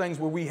done those things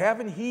where we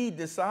haven't heeded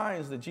the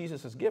signs that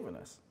Jesus has given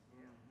us.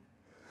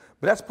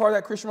 But that's part of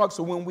that Christian walk.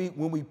 So when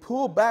we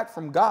pull back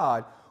from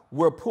God,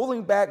 we're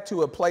pulling back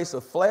to a place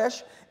of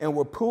flesh, and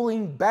we're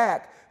pulling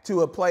back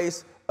to a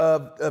place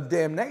of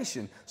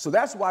damnation. So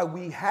that's why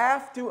we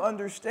have to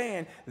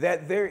understand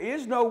that there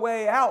is no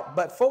way out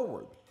but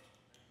forward.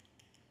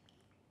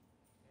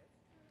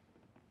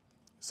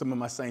 Some of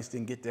my saints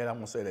didn't get that. I'm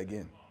going to say that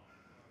again.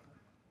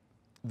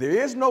 There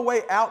is no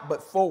way out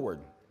but forward.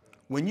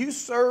 When you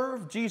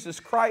serve Jesus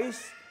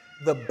Christ,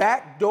 the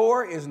back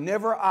door is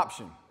never an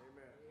option.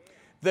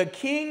 The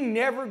king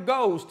never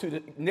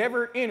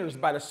never enters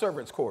by the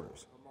servants'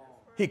 quarters.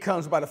 He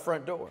comes by the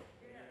front door.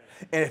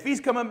 And if he's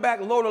coming back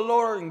Lord of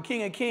Lords and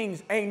King of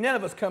Kings, ain't none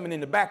of us coming in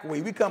the back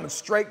way. We coming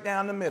straight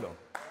down the middle.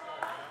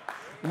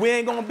 We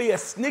ain't going to be a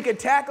sneak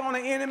attack on the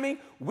enemy.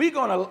 We're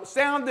going to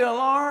sound the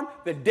alarm.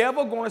 The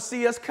devil going to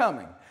see us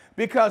coming.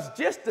 Because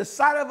just the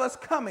sight of us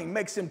coming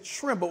makes him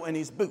tremble in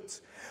his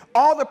boots.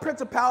 All the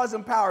principalities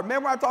and power.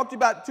 Remember I talked to you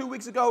about 2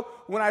 weeks ago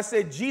when I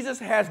said Jesus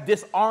has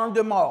disarmed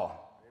them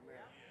all.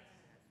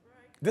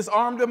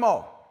 Disarmed them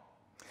all.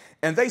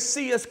 And they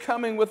see us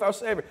coming with our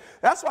Savior.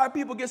 That's why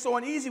people get so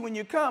uneasy when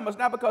you come. It's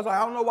not because I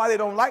don't know why they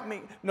don't like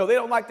me. No, they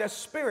don't like that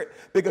spirit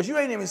because you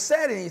ain't even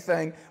said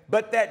anything.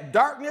 But that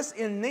darkness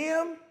in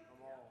them,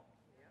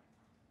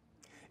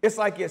 it's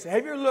like this.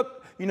 Have you ever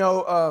looked,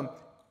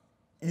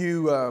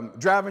 you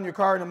driving your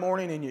car in the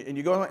morning and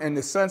you go and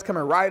the sun's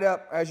coming right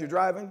up as you're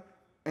driving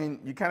and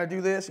you kind of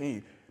do this and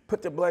you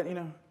put the blood,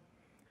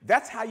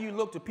 That's how you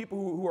look to people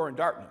who are in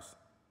darkness.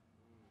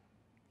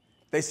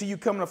 They see you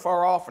coming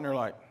afar off and they're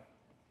like,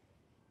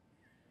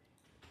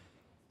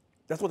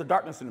 that's what the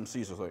darkness in them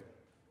sees. Like.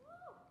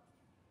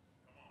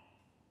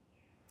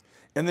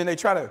 And then they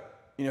try to,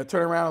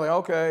 turn around like,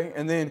 okay.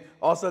 And then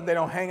all of a sudden they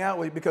don't hang out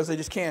with you because they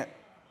just can't.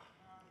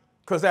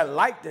 Because that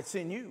light that's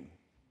in you.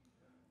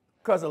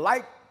 Because the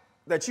light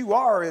that you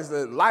are is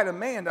the light of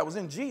man that was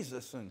in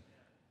Jesus. And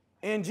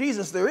in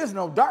Jesus there is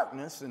no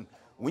darkness. And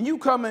when you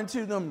come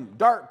into them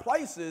dark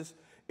places,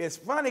 it's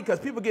funny because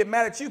people get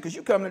mad at you because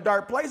you come to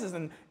dark places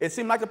and it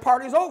seems like the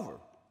party's over.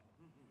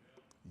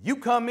 You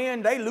come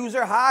in, they lose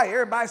their high,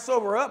 everybody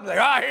sober up, and they're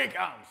like, here he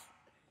comes.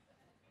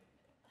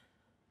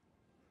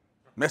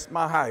 Messed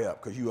my high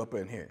up because you up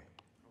in here.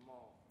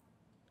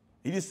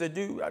 He just said,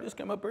 dude, I just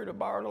came up here to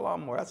borrow the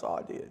lawnmower. That's all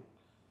I did.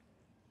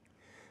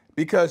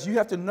 Because you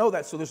have to know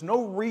that. So there's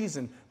no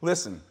reason,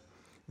 listen,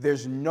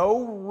 there's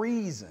no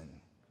reason,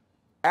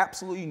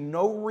 absolutely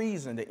no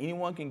reason that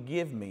anyone can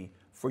give me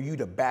for you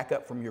to back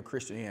up from your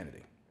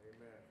Christianity.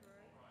 Amen.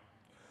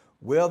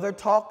 Well, they're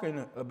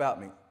talking about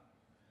me.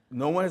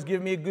 No one has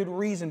given me a good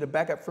reason to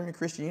back up from your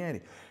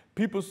Christianity.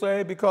 People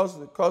say because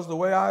the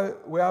way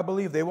I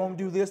believe, they won't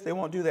do this, they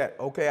won't do that.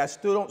 Okay, I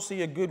still don't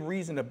see a good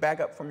reason to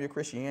back up from your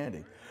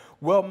Christianity.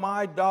 Well,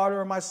 my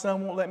daughter or my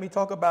son won't let me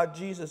talk about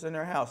Jesus in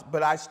their house,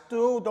 but I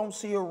still don't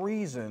see a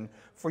reason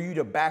for you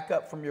to back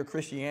up from your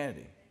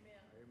Christianity.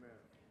 Amen.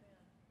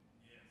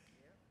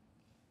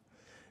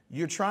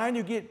 You're trying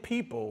to get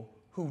people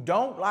who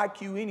don't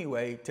like you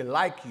anyway to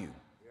like you.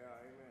 Yeah,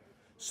 amen.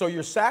 So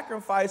you're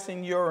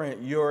sacrificing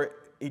your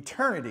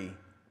eternity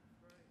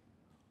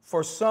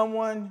for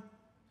someone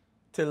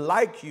to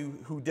like you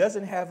who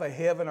doesn't have a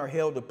heaven or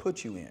hell to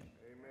put you in. Amen.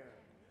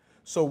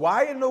 So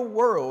why in the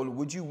world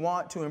would you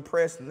want to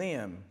impress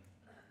them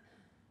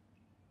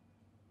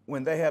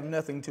when they have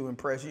nothing to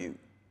impress you?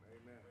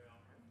 Amen.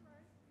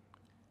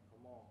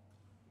 Come on.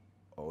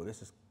 Oh, this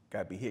has got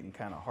to be hitting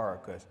kind of hard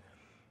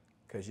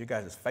because you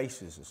guys'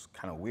 faces is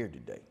kind of weird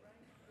today.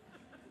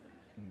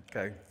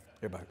 Okay,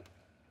 everybody.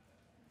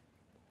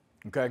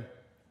 Okay.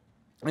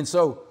 And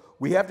so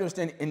we have to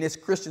understand in this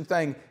Christian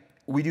thing,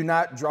 we do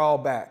not draw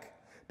back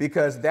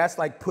because that's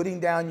like putting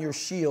down your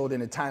shield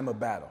in a time of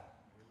battle.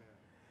 Amen.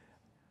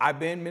 I've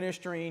been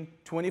ministering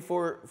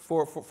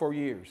 24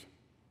 years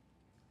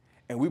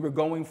and we were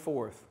going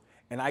forth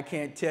and I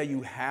can't tell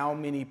you how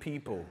many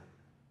people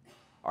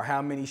or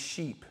how many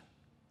sheep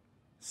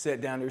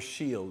set down their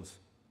shields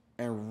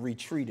and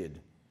retreated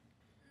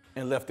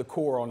and left the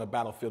core on the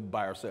battlefield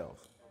by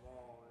ourselves.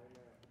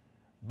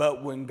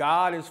 But when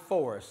God is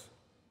for us,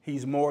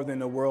 he's more than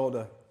the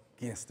world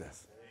against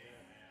us.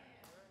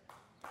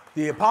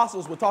 The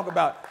apostles will talk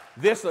about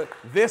this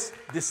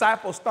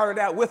disciple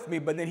started out with me,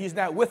 but then he's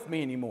not with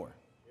me anymore.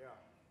 Yeah.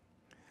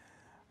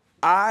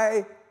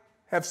 I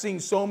have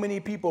seen so many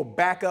people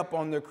back up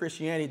on their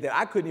Christianity that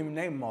I couldn't even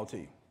name them all to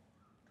you.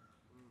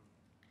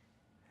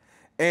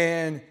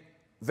 And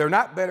they're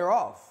not better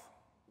off.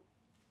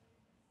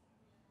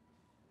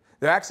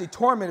 They're actually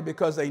tormented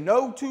because they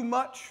know too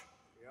much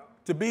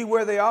to be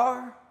where they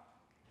are,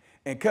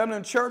 and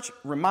coming to church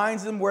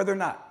reminds them where they're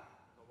not.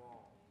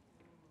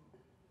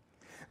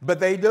 But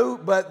they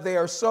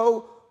are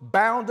so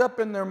bound up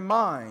in their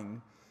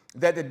mind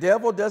that the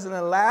devil doesn't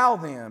allow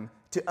them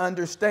to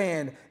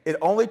understand it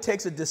only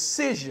takes a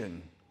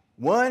decision,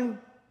 one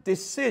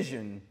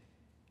decision,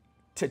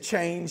 to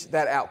change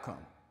that outcome.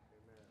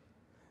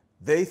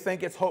 They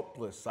think it's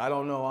hopeless. I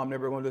don't know. I'm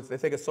never going to do this. They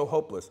think it's so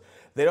hopeless.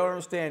 They don't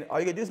understand. All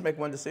you got to do is make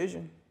one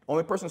decision.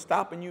 Only person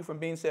stopping you from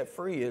being set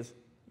free is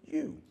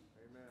you.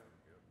 Amen.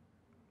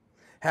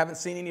 Haven't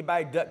seen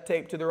anybody duct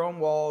tape to their own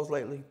walls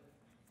lately.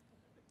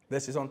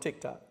 This is on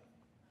TikTok.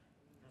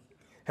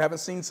 Haven't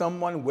seen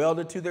someone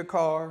welded to their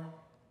car.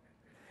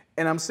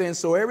 And I'm saying,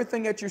 so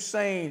everything that you're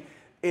saying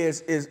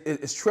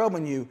is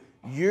troubling you.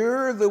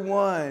 You're the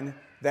one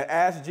that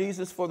asked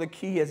Jesus for the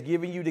key, has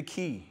given you the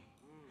key.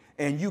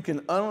 And you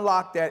can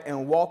unlock that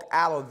and walk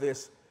out of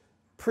this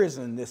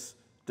prison, this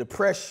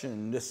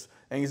depression, this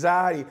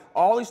anxiety,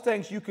 all these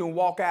things you can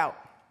walk out.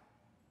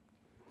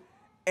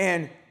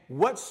 And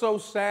what's so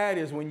sad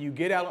is when you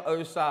get out on the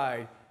other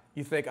side,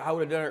 you think, I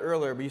would have done it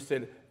earlier, but you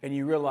said, and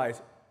you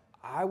realize,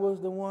 I was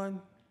the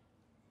one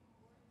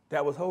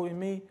that was holding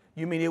me.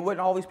 You mean it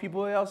wasn't all these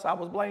people else I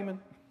was blaming?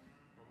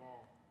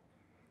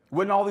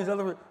 Wasn't all these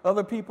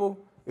other people?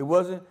 It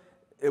wasn't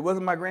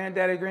my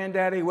granddaddy.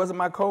 It wasn't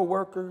my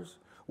co-workers.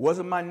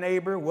 Wasn't my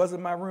neighbor.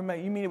 Wasn't my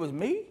roommate. You mean it was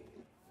me?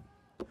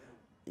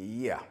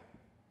 Yeah.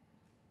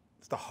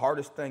 It's the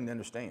hardest thing to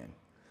understand.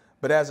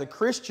 But as a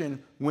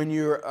Christian, when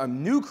you're a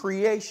new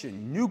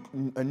creation,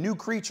 a new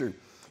creature,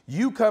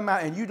 you come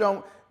out and you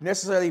don't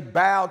necessarily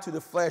bow to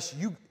the flesh.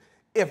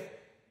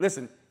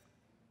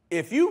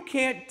 If you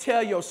can't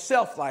tell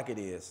yourself like it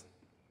is,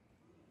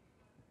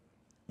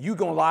 you're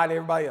going to lie to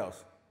everybody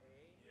else.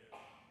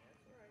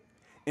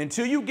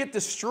 Until you get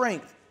the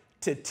strength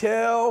to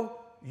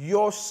tell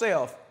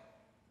yourself,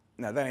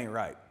 now that ain't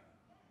right,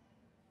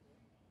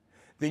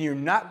 then you're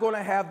not going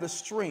to have the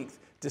strength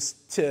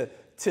to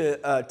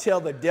tell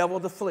the devil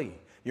to flee.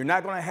 You're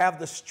not going to have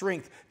the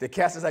strength to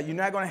cast us out. You're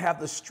not going to have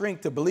the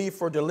strength to believe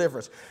for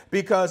deliverance.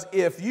 Because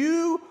if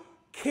you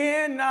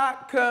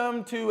cannot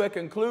come to a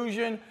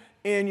conclusion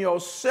in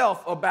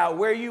yourself about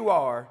where you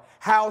are,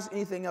 how's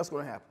anything else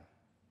going to happen?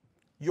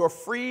 Your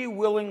free,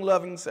 willing,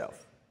 loving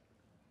self.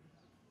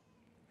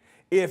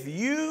 If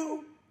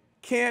you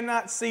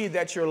cannot see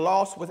that you're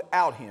lost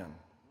without him,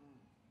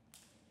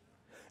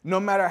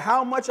 no matter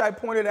how much I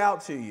point it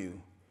out to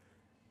you,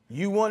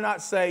 you will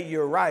not say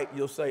you're right.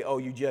 You'll say, oh,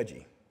 you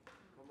judgy.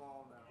 Come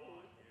on now.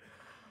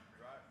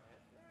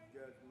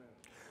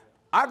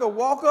 I could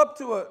walk up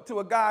to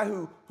a guy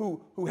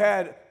who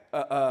had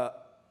a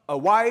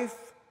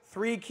wife,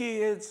 3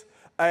 kids,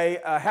 a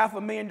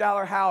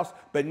 $500,000 house,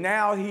 but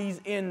now he's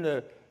in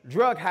the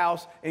drug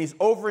house and he's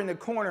over in the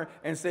corner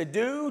and said,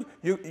 dude,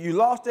 you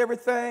lost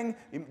everything.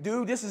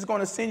 Dude, this is going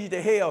to send you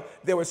to hell.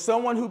 There was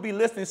someone who'd be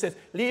listening and says,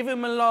 leave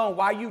him alone.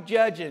 Why are you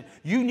judging?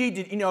 You need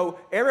to,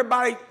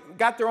 everybody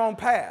got their own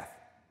path.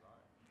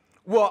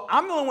 Well,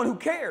 I'm the only one who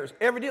cares.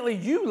 Evidently,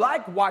 you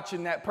like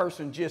watching that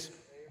person just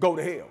go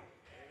to hell.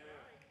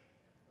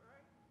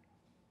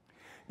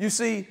 You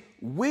see,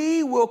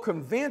 we will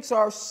convince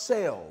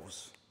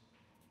ourselves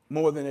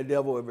more than the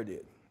devil ever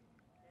did.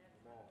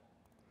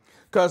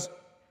 Because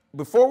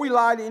before we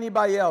lied to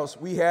anybody else,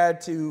 we had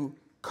to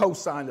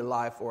co-sign the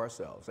lie for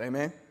ourselves.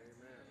 Amen? Amen.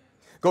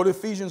 Go to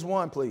Ephesians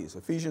 1, please.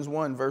 Ephesians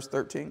 1, verse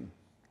 13.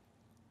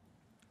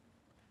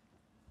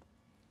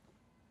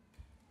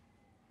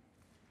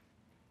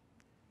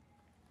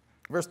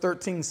 Verse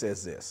 13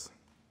 says this.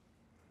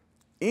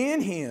 In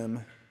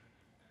him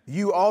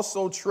you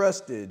also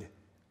trusted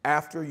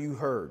after you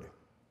heard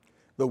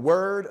the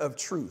word of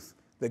truth,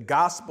 the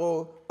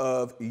gospel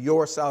of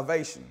your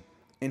salvation,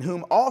 in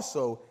whom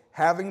also,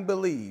 having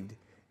believed,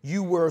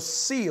 you were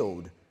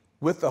sealed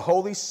with the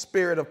Holy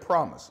Spirit of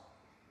promise.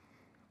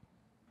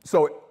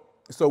 So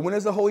when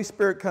does the Holy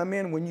Spirit come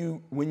in?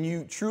 When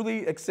you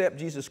truly accept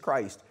Jesus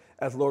Christ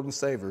as Lord and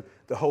Savior,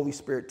 the Holy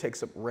Spirit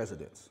takes up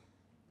residence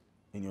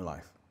in your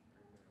life.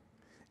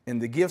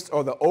 And the gifts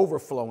are the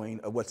overflowing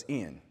of what's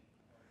in.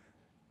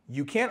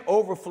 You can't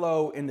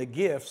overflow in the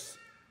gifts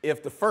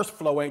if the first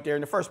flow ain't there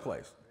in the first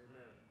place.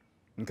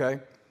 Okay?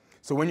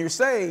 So when you're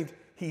saved,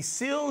 he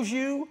seals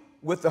you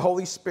with the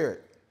Holy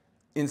Spirit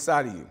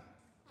inside of you,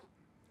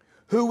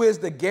 who is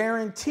the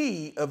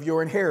guarantee of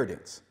your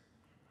inheritance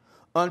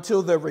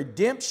until the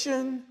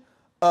redemption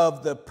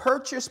of the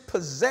purchased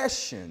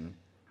possession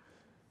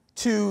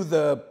to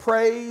the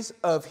praise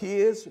of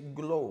his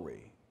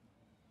glory.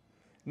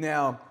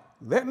 Now,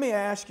 let me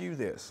ask you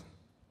this.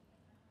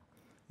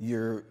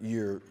 You're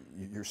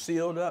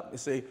sealed up. You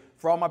see,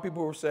 for all my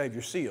people who are saved,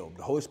 you're sealed.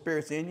 The Holy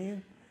Spirit's in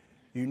you.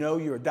 You know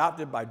you're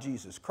adopted by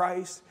Jesus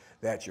Christ.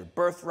 That's your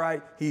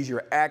birthright. He's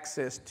your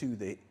access to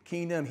the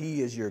kingdom.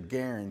 He is your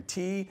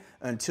guarantee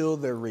until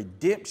the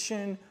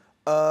redemption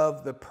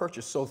of the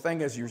purchase. So the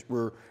thing is,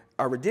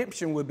 our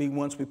redemption would be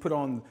once we put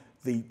on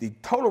the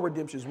total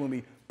redemption is when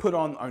we put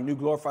on our new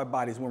glorified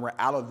bodies, when we're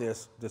out of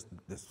this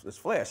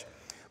flesh.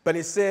 But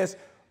it says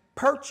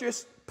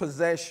purchase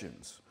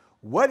possessions.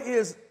 What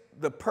is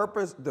the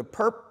purpose, the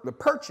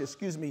purchase,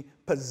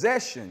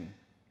 possession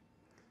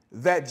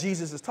that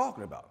Jesus is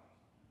talking about?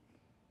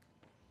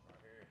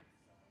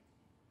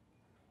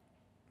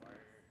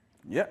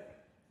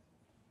 Yep.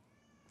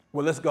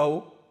 Well, let's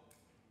go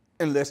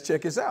and let's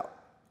check this out.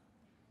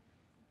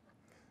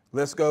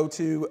 Let's go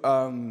to,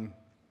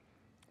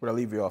 where I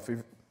leave you off?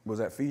 Was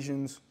that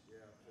Ephesians?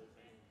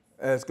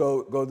 Let's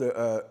go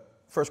to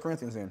 1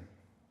 Corinthians then.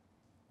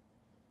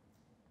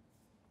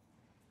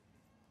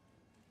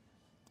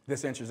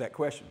 This answers that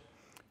question.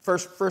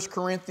 First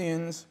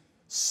Corinthians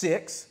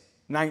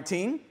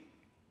 6:19.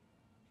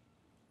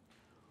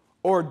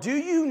 Or do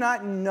you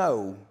not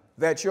know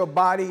that your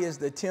body is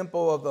the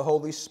temple of the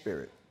Holy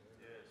Spirit,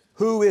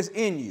 who is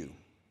in you,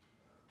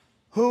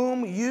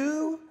 whom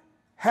you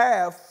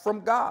have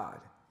from God,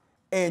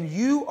 and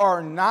you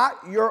are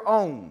not your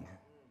own,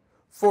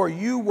 for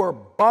you were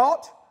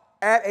bought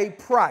at a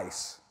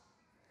price.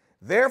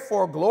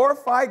 Therefore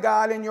glorify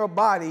God in your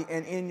body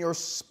and in your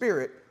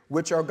spirit,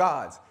 which are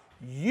God's.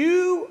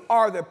 You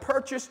are the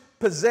purchased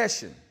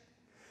possession.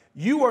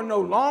 You are no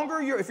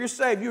longer if you're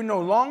saved, you're no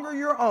longer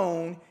your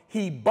own.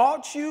 He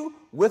bought you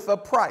with a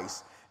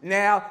price.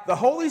 Now, the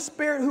Holy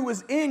Spirit who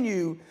is in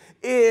you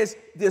is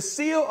the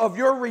seal of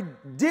your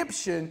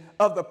redemption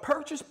of the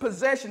purchased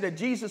possession that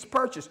Jesus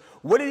purchased.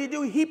 What did he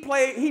do? He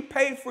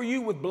paid for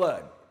you with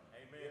blood.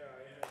 Amen.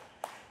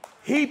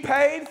 He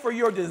paid for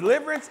your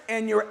deliverance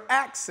and your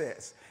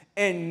access.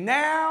 And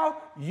now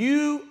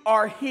you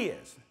are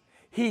his.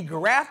 He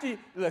grafted,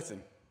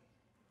 listen,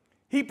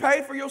 he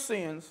paid for your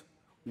sins,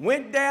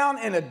 went down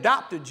and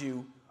adopted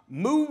you,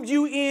 moved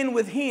you in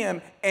with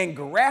him and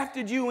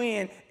grafted you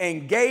in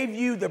and gave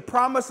you the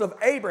promise of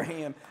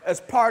Abraham as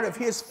part of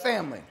his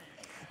family.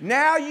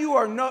 Now you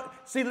are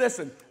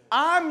listen,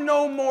 I'm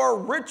no more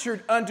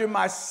Richard unto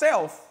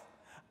myself.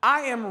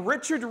 I am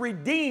Richard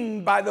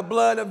redeemed by the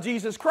blood of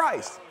Jesus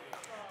Christ.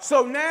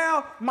 So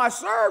now my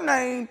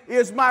surname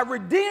is my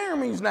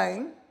Redeemer's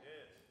name.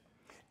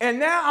 And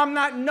now I'm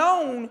not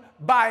known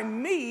by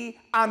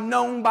me, I'm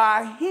known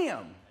by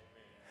him.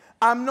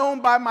 I'm known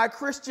by my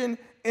Christian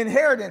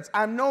inheritance.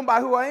 I'm known by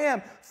who I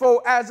am.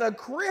 For as a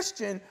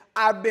Christian,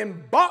 I've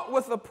been bought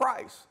with a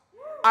price.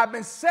 I've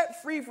been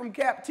set free from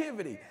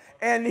captivity.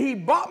 And he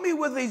bought me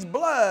with his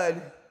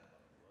blood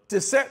to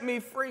set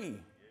me free.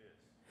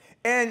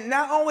 And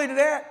not only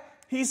that,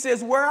 he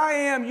says, where I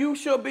am, you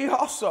shall be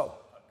also.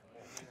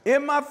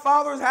 In my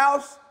Father's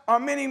house are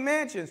many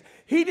mansions.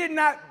 He did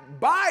not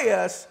buy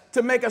us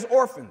to make us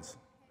orphans.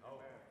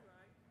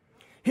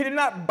 He did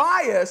not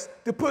buy us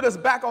to put us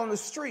back on the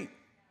street.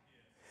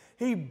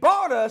 He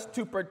bought us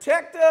to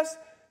protect us,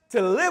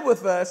 to live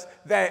with us,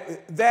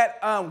 that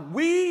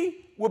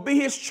we will be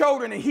his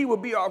children and he will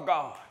be our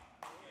God.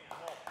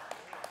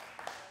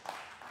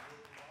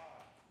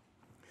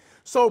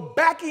 So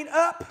backing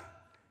up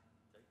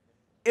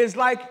is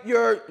like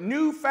your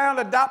newfound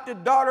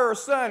adopted daughter or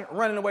son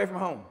running away from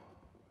home.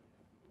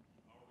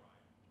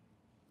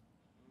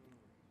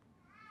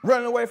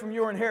 Running away from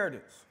your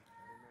inheritance.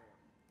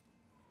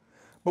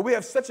 But we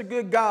have such a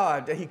good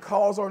God that he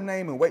calls our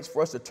name and waits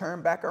for us to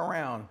turn back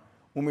around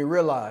when we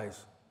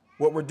realize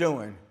what we're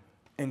doing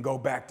and go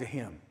back to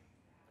him.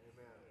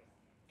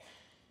 Amen.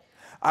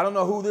 I don't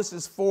know who this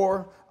is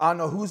for. I don't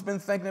know who's been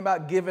thinking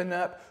about giving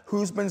up,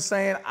 who's been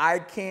saying, I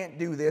can't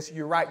do this.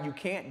 You're right, you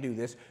can't do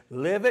this.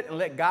 Live it and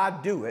let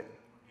God do it.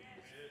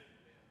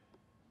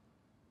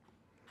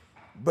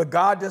 But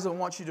God doesn't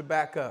want you to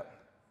back up.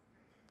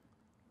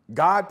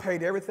 God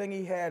paid everything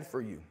he had for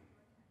you.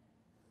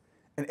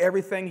 And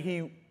everything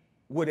he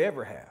would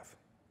ever have.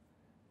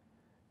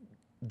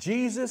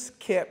 Jesus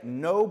kept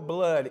no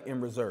blood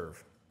in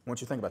reserve. I want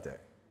you to think about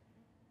that.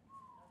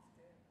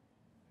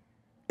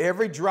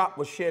 Every drop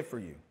was shed for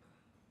you.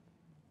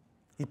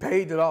 He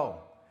paid it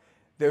all.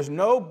 There's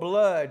no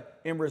blood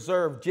in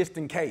reserve just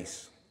in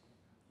case.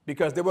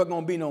 Because there wasn't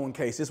going to be no in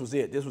case. This was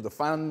it. This was the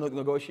final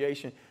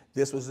negotiation.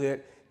 This was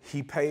it.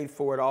 He paid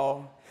for it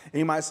all. And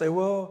you might say,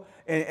 well,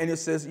 and it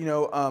says, and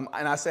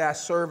I say I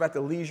serve at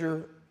the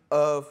leisure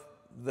of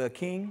the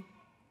king,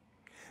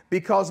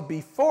 because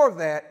before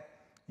that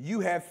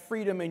you had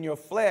freedom in your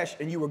flesh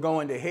and you were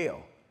going to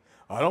hell.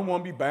 I don't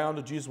want to be bound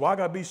to Jesus. Why I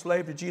gotta be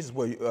slave to Jesus?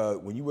 Well,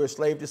 when you were a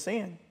slave to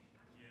sin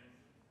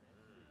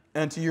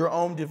and to your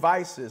own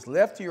devices,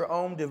 left to your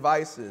own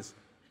devices,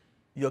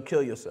 you'll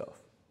kill yourself.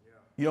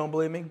 You don't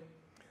believe me?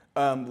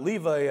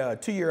 Leave a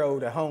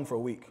 2-year-old at home for a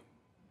week.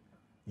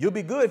 You'll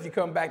be good if you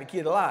come back the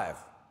kid alive.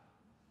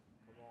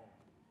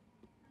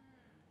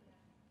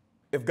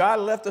 If God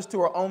left us to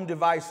our own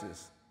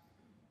devices,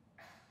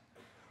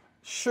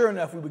 sure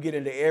enough, we would get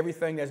into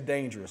everything that's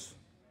dangerous.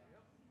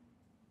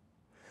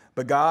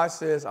 But God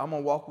says, I'm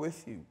going to walk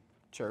with you,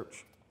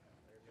 church.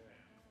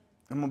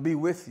 I'm going to be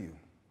with you.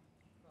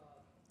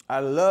 I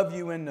love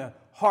you in the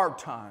hard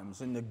times,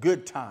 in the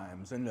good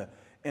times, in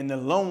the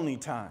lonely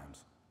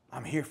times.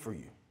 I'm here for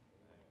you.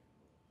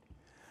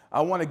 I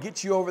want to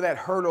get you over that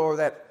hurdle or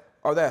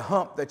that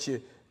hump that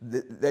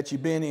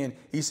you've been in.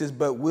 He says,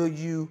 but will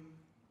you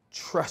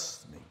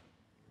trust me?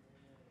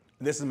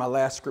 This is my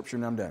last scripture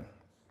and I'm done.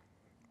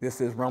 This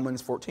is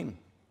Romans 14.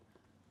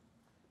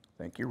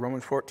 Thank you.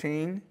 Romans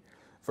 14,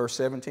 verse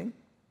 17.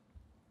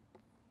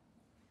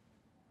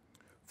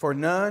 For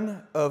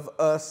none of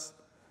us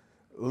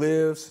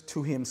lives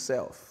to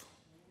himself.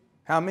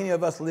 How many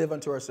of us live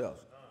unto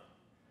ourselves?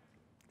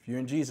 If you're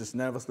in Jesus,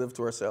 none of us live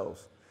to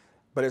ourselves.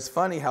 But it's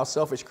funny how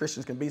selfish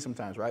Christians can be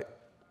sometimes, right?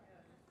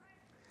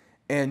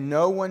 And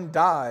no one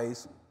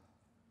dies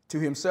to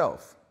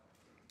himself.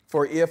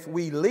 For if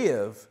we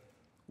live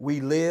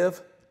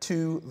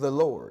to the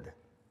Lord.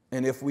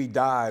 And if we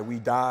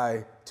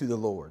die to the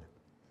Lord.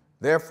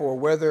 Therefore,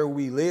 whether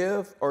we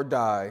live or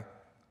die,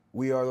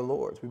 we are the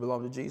Lord's. We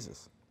belong to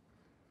Jesus.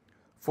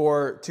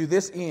 For to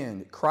this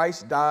end,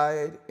 Christ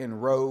died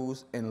and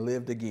rose and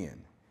lived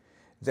again,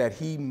 that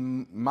he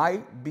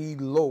might be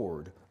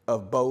Lord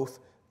of both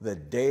the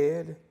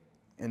dead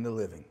and the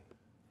living.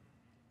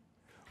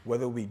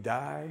 Whether we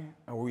die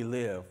or we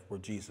live, we're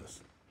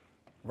Jesus.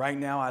 Right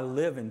now, I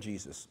live in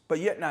Jesus, but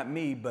yet not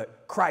me,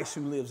 but Christ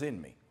who lives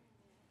in me.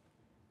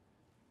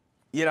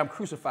 Yet I'm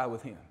crucified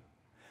with him.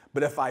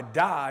 But if I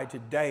die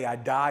today, I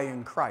die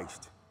in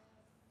Christ.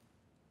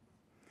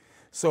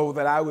 So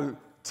that I would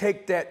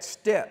take that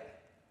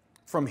step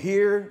from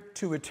here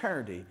to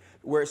eternity,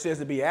 where it says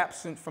to be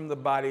absent from the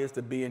body is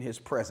to be in his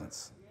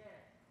presence.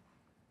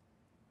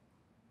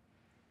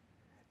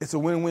 It's a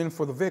win-win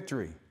for the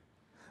victory.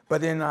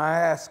 But then I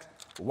ask,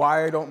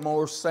 why don't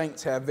more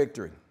saints have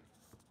victory?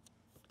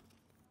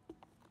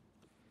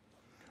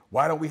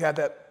 Why don't we have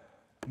that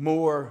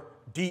more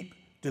deep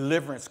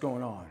deliverance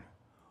going on?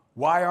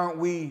 Why aren't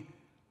we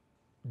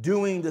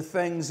doing the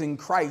things in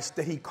Christ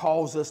that he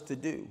calls us to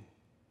do?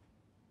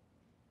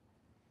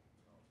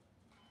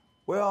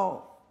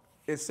 Well,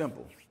 it's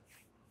simple.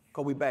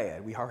 Because we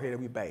bad. We hard-headed,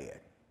 we bad.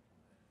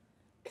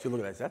 So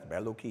look at that. That's a bad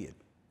little kid.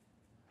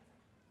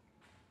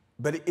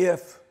 But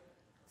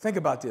think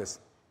about this.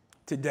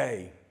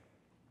 Today,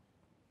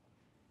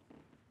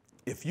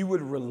 if you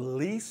would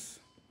release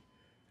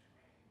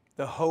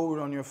the hold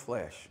on your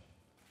flesh.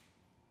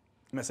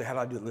 I'm going to say, how do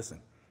I do it? Listen,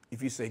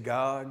 if you say,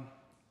 God,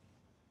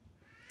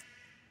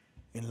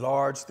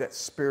 enlarge that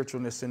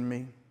spiritualness in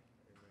me.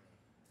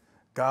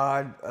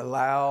 God,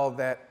 allow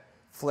that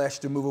flesh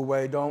to move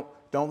away. Don't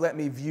let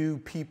me view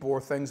people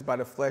or things by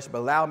the flesh, but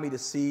allow me to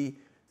see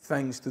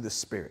things through the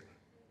Spirit.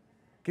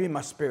 Give me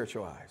my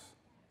spiritual eyes.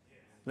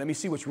 Let me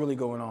see what's really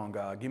going on,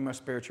 God. Give me my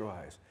spiritual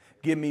eyes.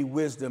 Give me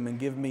wisdom and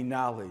give me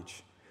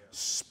knowledge.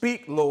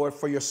 Speak, Lord,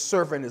 for your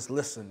servant is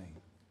listening.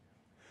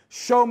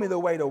 Show me the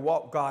way to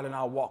walk, God, and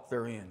I'll walk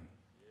therein.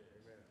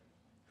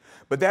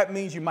 But that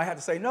means you might have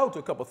to say no to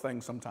a couple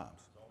things sometimes.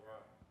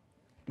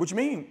 What you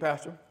mean,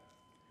 Pastor?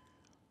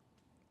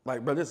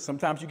 Like, brother,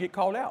 sometimes you get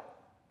called out.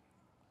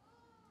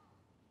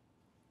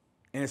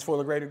 And it's for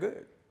the greater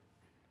good.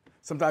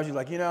 Sometimes you're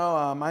like, I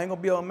ain't going to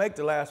be able to make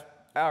the last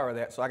hour of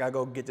that, so I got to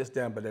go get this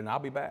done, but then I'll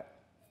be back.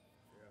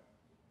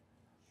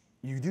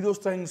 You do those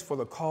things for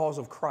the cause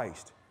of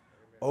Christ.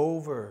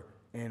 Over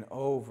and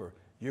over,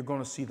 you're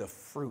going to see the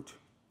fruit.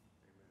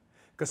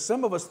 Because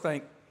some of us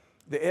think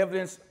the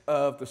evidence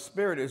of the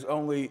Spirit is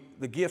only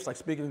the gifts, like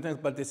speaking in tongues,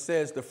 but it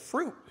says the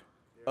fruit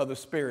of the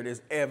Spirit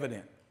is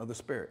evident of the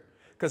Spirit.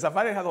 Because if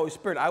I didn't have the Holy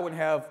Spirit, I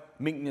wouldn't have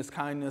meekness,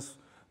 kindness,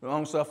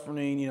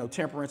 long-suffering,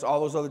 temperance, all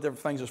those other different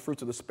things as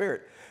fruits of the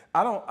Spirit.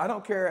 I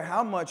don't care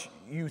how much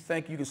you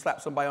think you can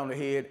slap somebody on the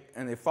head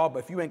and they fall,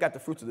 but if you ain't got the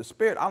fruits of the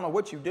Spirit, I don't know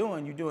what you're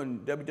doing. You're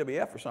doing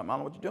WWF or something. I don't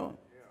know what you're doing.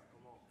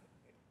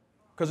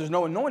 Because there's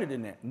no anointing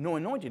in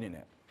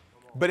that.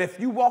 But if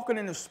you walking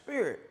in the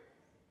Spirit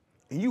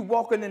and you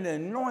walking in the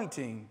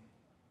anointing,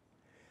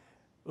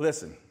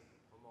 listen,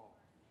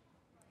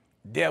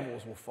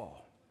 devils will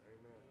fall.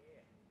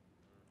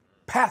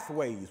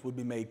 Pathways would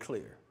be made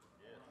clear.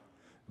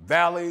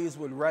 Valleys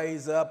would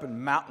raise up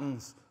and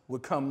mountains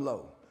would come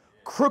low.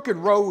 Crooked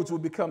roads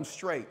would become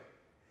straight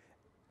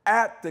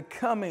at the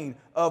coming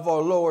of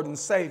our Lord and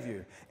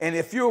Savior. And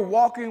if you're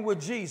walking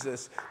with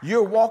Jesus,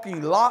 you're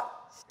walking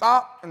lock,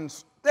 stop, and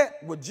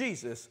step with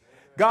Jesus.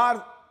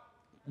 God,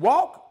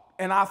 walk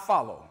and I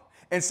follow.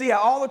 And see how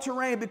all the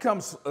terrain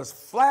becomes as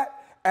flat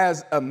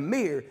as a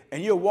mirror,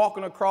 and you're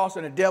walking across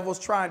and the devil's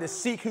trying to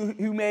seek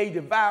who may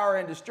devour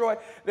and destroy.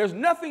 There's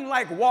nothing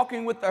like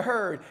walking with the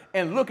herd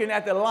and looking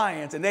at the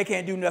lions and they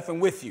can't do nothing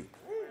with you.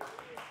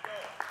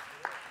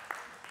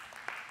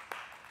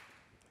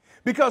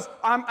 Because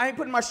I ain't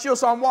putting my shield,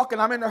 so I'm walking.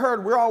 I'm in the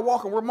herd. We're all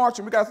walking. We're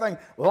marching. We got a thing.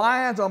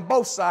 Lions on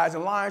both sides,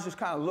 and lions just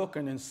kind of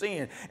looking and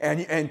seeing.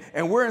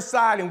 And we're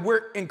inside, and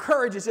we're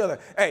encouraging each other.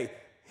 Hey,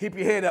 keep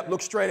your head up.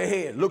 Look straight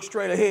ahead. Look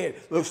straight ahead.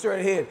 Look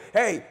straight ahead.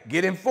 Hey,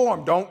 get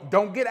informed.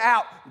 Don't get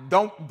out.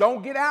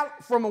 Don't get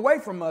out from away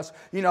from us.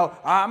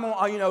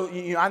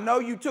 I know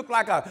you took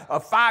like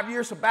a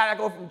 5-year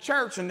sabbatical from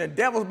church, and the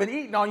devil's been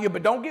eating on you,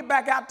 but don't get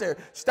back out there.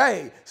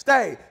 Stay.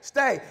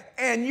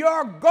 And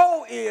your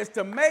goal is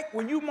to make,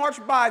 when you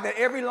march by, that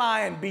every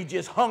lion be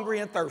just hungry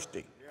and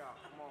thirsty. Yeah,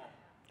 come on.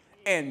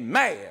 And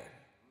mad.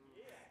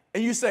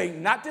 And you say,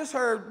 not this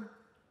herd.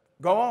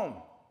 Go on.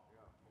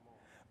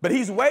 But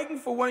he's waiting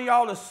for one of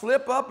y'all to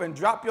slip up and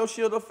drop your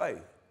shield of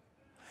faith.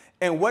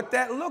 And what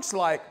that looks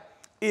like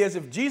is,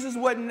 if Jesus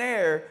wasn't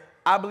there,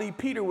 I believe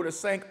Peter would have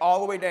sank all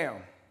the way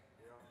down.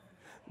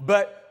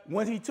 But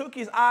when he took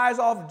his eyes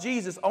off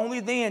Jesus, only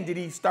then did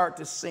he start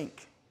to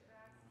sink.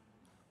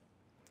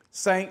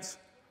 Saints,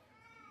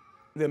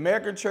 the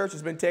American church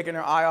has been taking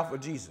their eye off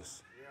of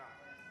Jesus.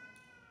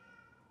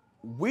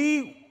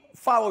 We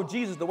follow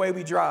Jesus the way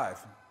we drive.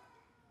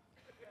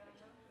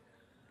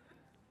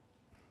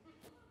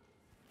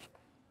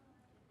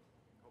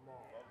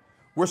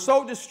 We're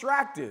so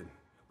distracted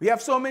We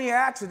have so many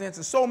accidents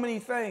and so many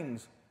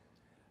things.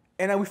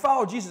 And we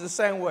follow Jesus the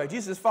same way.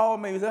 Jesus followed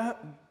me. He said,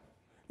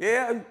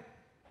 yeah.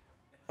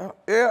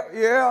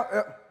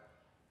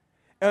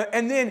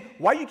 And then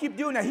while you keep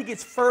doing that, he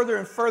gets further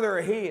and further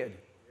ahead.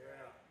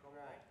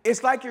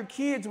 It's like your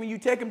kids when you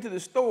take them to the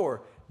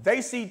store.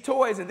 They see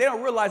toys and they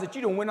don't realize that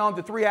you done went on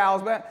to 3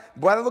 hours back.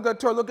 Boy, they look at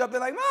the toy, look up, they're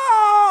like,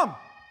 Mom!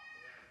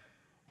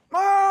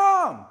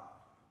 Mom!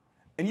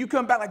 And you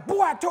come back like,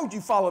 boy, I told you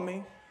follow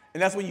me.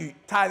 And that's when you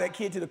tie that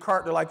kid to the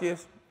cart, they're like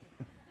this.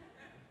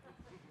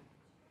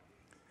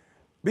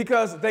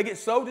 Because they get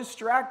so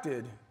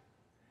distracted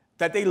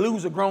that they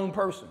lose a grown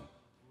person.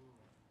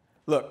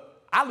 Look,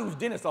 I lose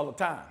Dennis all the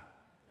time.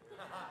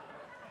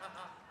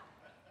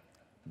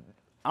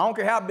 I don't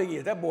care how big he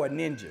is, that boy a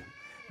ninja.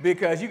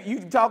 Because you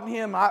talk to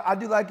him, I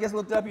do like this,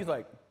 looked up, he's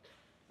like,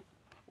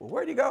 well,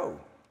 where'd he go?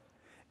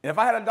 And if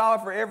I had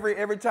 $1 for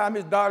every time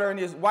his daughter and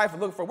his wife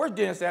would look for, where's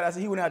Dennis at? I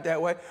said, he went out that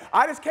way.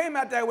 I just came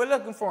out that way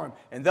looking for him.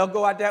 And they'll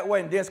go out that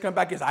way and Dennis come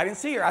back and says, I didn't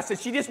see her. I said,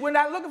 she just went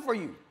out looking for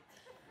you.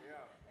 Yeah.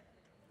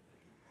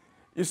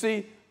 You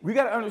see, we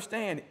got to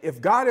understand, if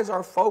God is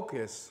our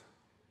focus,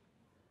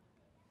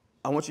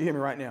 I want you to hear me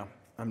right now.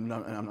 I'm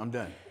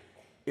done.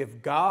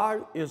 If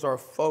God is our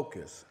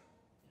focus,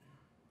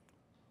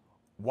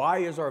 why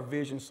is our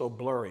vision so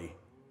blurry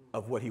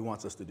of what he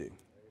wants us to do? Amen.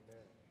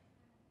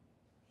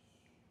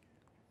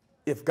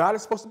 If God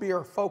is supposed to be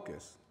our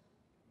focus,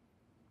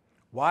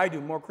 why do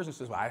more Christians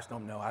say, well, I just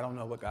don't know. I don't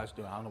know what God's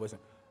doing. I don't know what's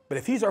doing. But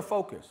if he's our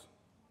focus,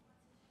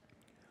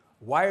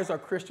 why is our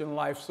Christian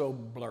life so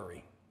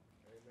blurry?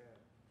 Amen.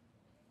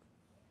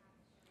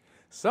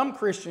 Some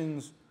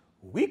Christians,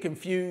 we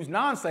confuse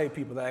non-saved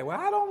people. They're like, well,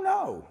 I don't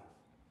know.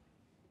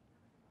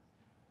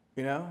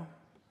 You know,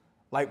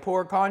 like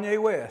poor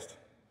Kanye West.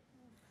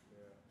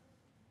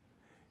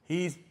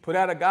 He's put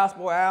out a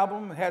gospel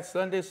album, had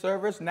Sunday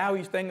service. Now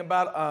he's thinking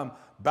about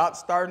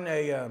starting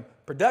a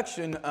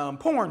production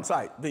porn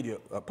site,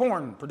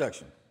 porn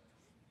production.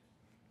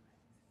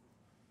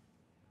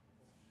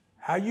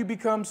 How you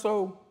become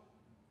so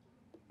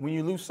when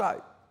you lose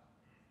sight?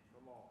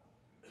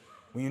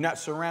 When you're not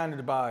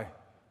surrounded by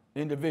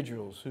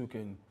individuals who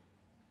can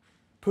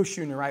push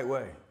you in the right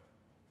way.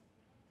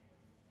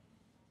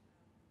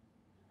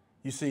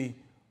 You see,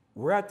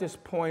 we're at this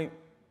point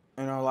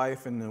in our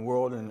life in the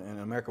world and in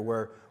America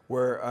where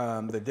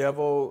the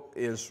devil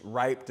is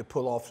ripe to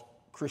pull off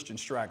Christian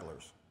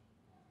stragglers.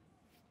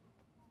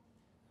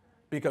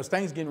 Because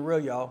things getting real,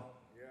 y'all.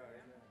 Yeah,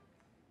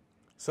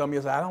 some of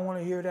you say, I don't want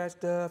to hear that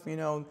stuff, you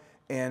know.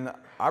 And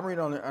I read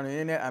on the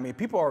internet, I mean,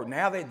 people are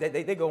now,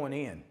 they going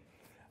in.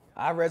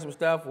 I read some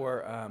stuff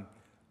where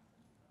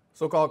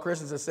so-called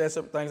Christians have said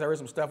some things. I read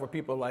some stuff where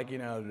people like, you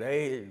know,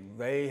 they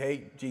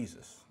hate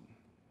Jesus.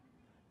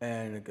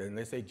 And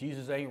they say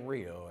Jesus ain't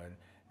real.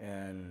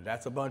 And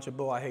that's a bunch of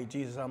bull. I hate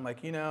Jesus. I'm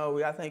like, you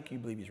know, I think you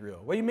believe he's real.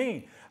 What do you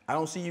mean? I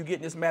don't see you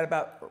getting this mad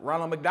about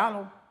Ronald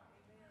McDonald.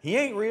 He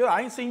ain't real.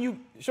 I ain't seen you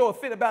show a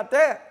fit about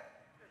that.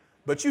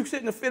 But you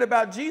sitting a fit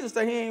about Jesus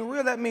that he ain't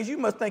real, that means you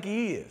must think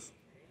he is.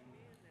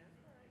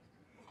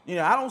 You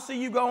know, I don't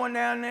see you going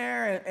down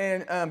there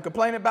and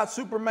complaining about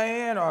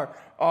Superman or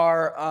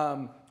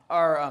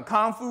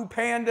Kung Fu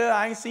Panda.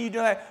 I ain't see you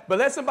doing that. But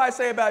let somebody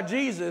say about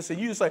Jesus and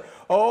you just say,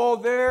 oh,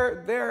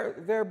 they're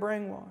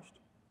brainwashed.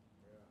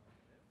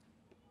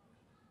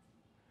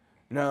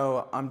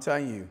 No, I'm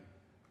telling you,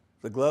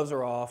 the gloves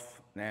are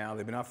off now.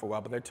 They've been off for a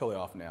while, but they're totally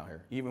off now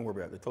here. Even where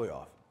we're at, they're totally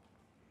off.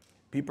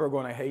 People are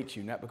going to hate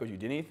you, not because you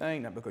did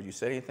anything, not because you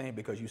said anything,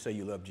 because you say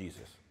you love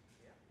Jesus.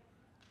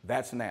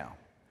 That's now.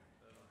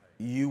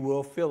 You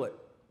will feel it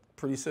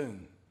pretty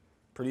soon.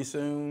 Pretty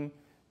soon,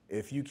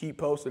 if you keep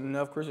posting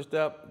enough Christian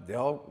stuff,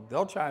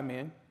 they'll chime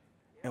in.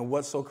 And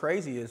what's so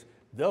crazy is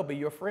they'll be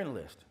your friend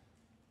list.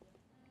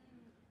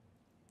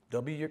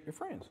 They'll be your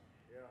friends.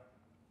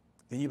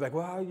 Then you're like,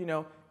 well, you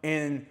know,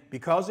 and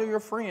because they're your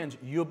friends,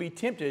 you'll be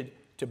tempted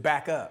to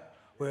back up.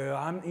 Well,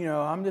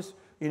 I'm just,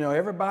 you know,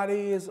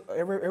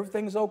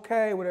 everything's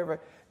okay, whatever.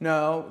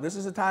 No, this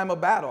is a time of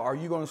battle. Are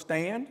you going to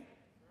stand? Amen.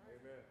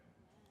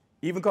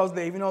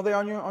 Even though they're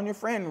on your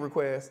friend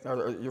request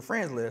or your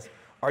friends list,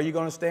 are you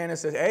going to stand and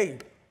say, hey,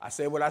 I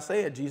said what I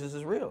said. Jesus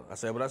is real. I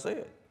said what I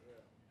said. Yeah.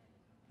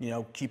 You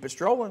know, keep it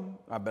strolling.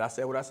 But I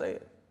said what I said.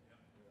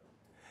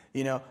 Yeah.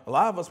 You know, a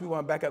lot of us, we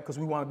want to back up because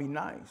we want to be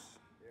nice.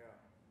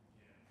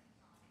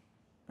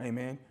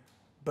 Amen.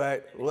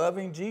 But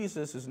loving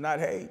Jesus is not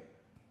hate.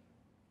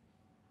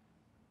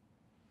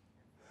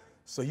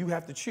 So you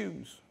have to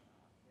choose.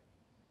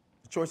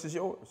 The choice is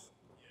yours.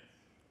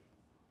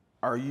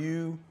 Are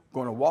you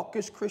going to walk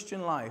this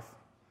Christian life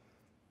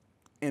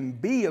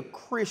and be a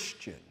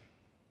Christian?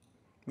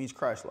 Means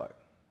Christ-like.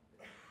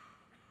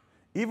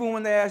 Even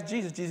when they ask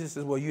Jesus, Jesus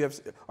says, well,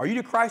 are you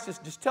the Christ?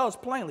 Just tell us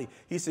plainly.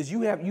 He says,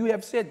 you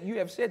have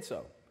said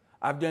so.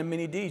 I've done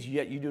many deeds,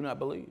 yet you do not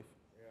believe.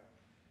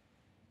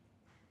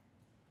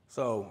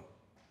 So,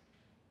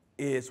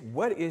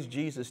 what is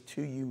Jesus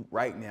to you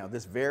right now,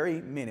 this very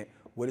minute?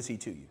 What is he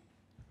to you?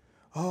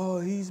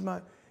 Oh, he's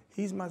my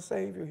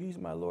Savior. He's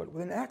my Lord.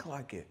 Well, then act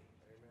like it.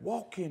 Amen.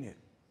 Walk in it. Amen.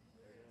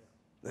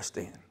 Let's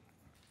stand.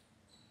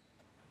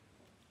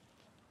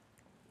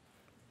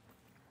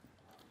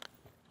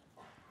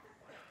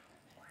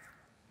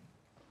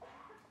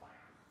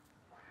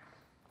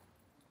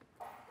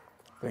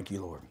 Thank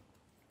you, Lord,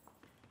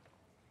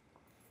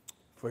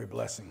 for your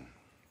blessing.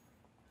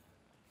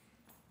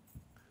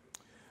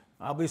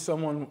 I believe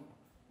someone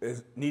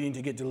is needing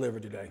to get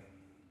delivered today.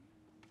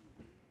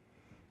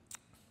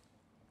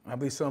 I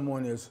believe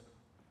someone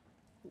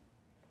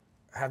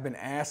have been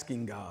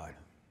asking God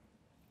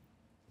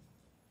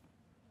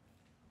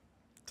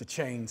to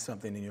change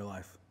something in your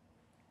life.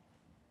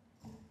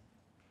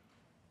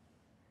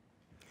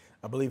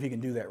 I believe he can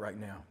do that right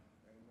now.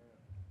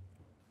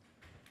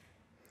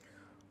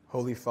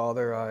 Holy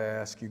Father, I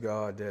ask you,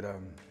 God, that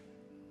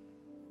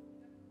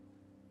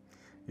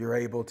you're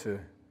able to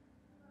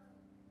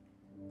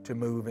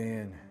move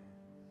in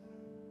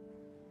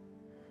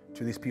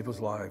to these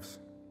people's lives,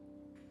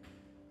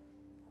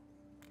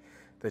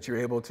 that you're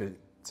able to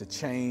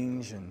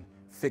change and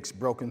fix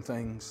broken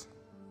things,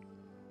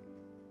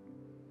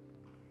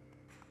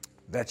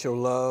 that your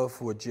love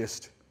would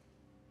just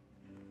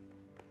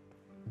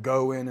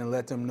go in and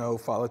let them know,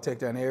 Father, take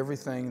down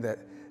everything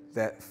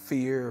that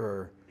fear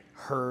or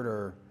hurt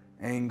or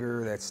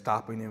anger that's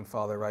stopping them,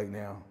 Father, right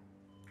now.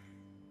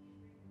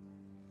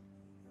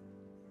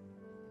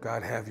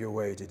 God, have your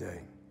way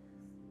today.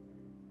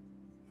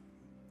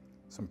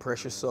 Some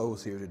precious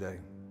souls here today.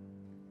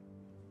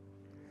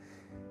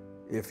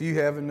 If you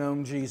haven't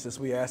known Jesus,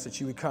 we ask that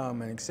you would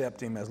come and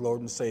accept him as Lord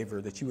and Savior,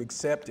 that you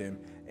accept him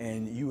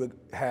and you would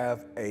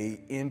have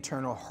an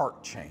internal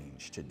heart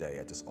change today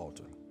at this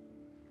altar.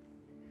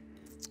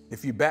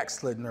 If you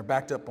backslidden or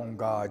backed up on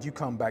God, you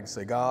come back and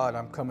say, God,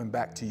 I'm coming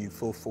back to you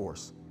full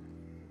force.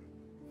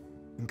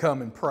 And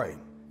come and pray.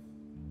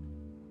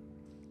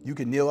 You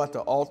can kneel at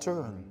the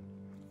altar and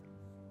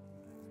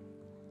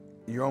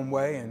your own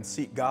way and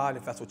seek God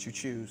if that's what you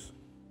choose.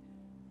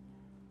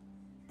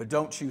 But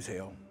don't choose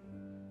hell.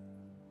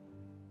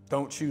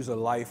 Don't choose a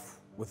life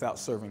without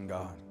serving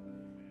God.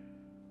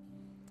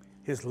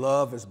 His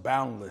love is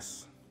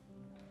boundless.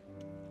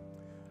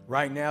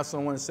 Right now,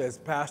 someone says,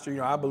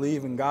 Pastor, I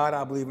believe in God,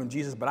 I believe in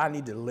Jesus, but I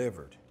need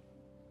delivered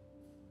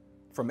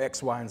from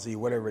X, Y, and Z,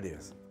 whatever it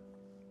is.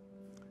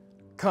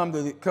 Come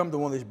to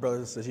one of these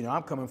brothers and says,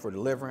 I'm coming for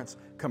deliverance,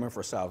 coming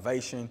for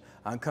salvation.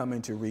 I'm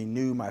coming to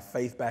renew my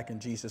faith back in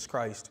Jesus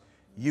Christ.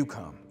 You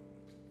come.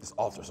 This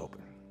altar's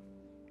open.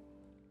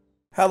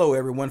 Hello,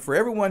 everyone. For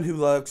everyone who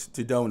loves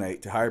to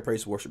donate to Higher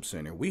Praise Worship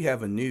Center, we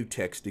have a new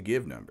text to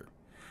give number.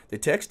 The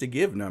text to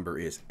give number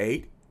is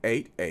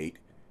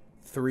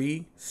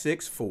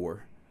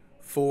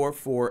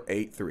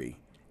 888-364-4483.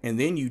 And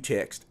then you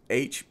text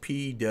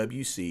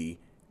HPWC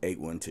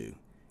 812.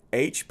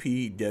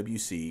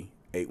 HPWC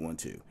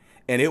 812.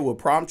 And it will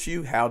prompt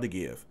you how to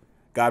give.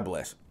 God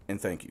bless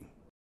and thank you.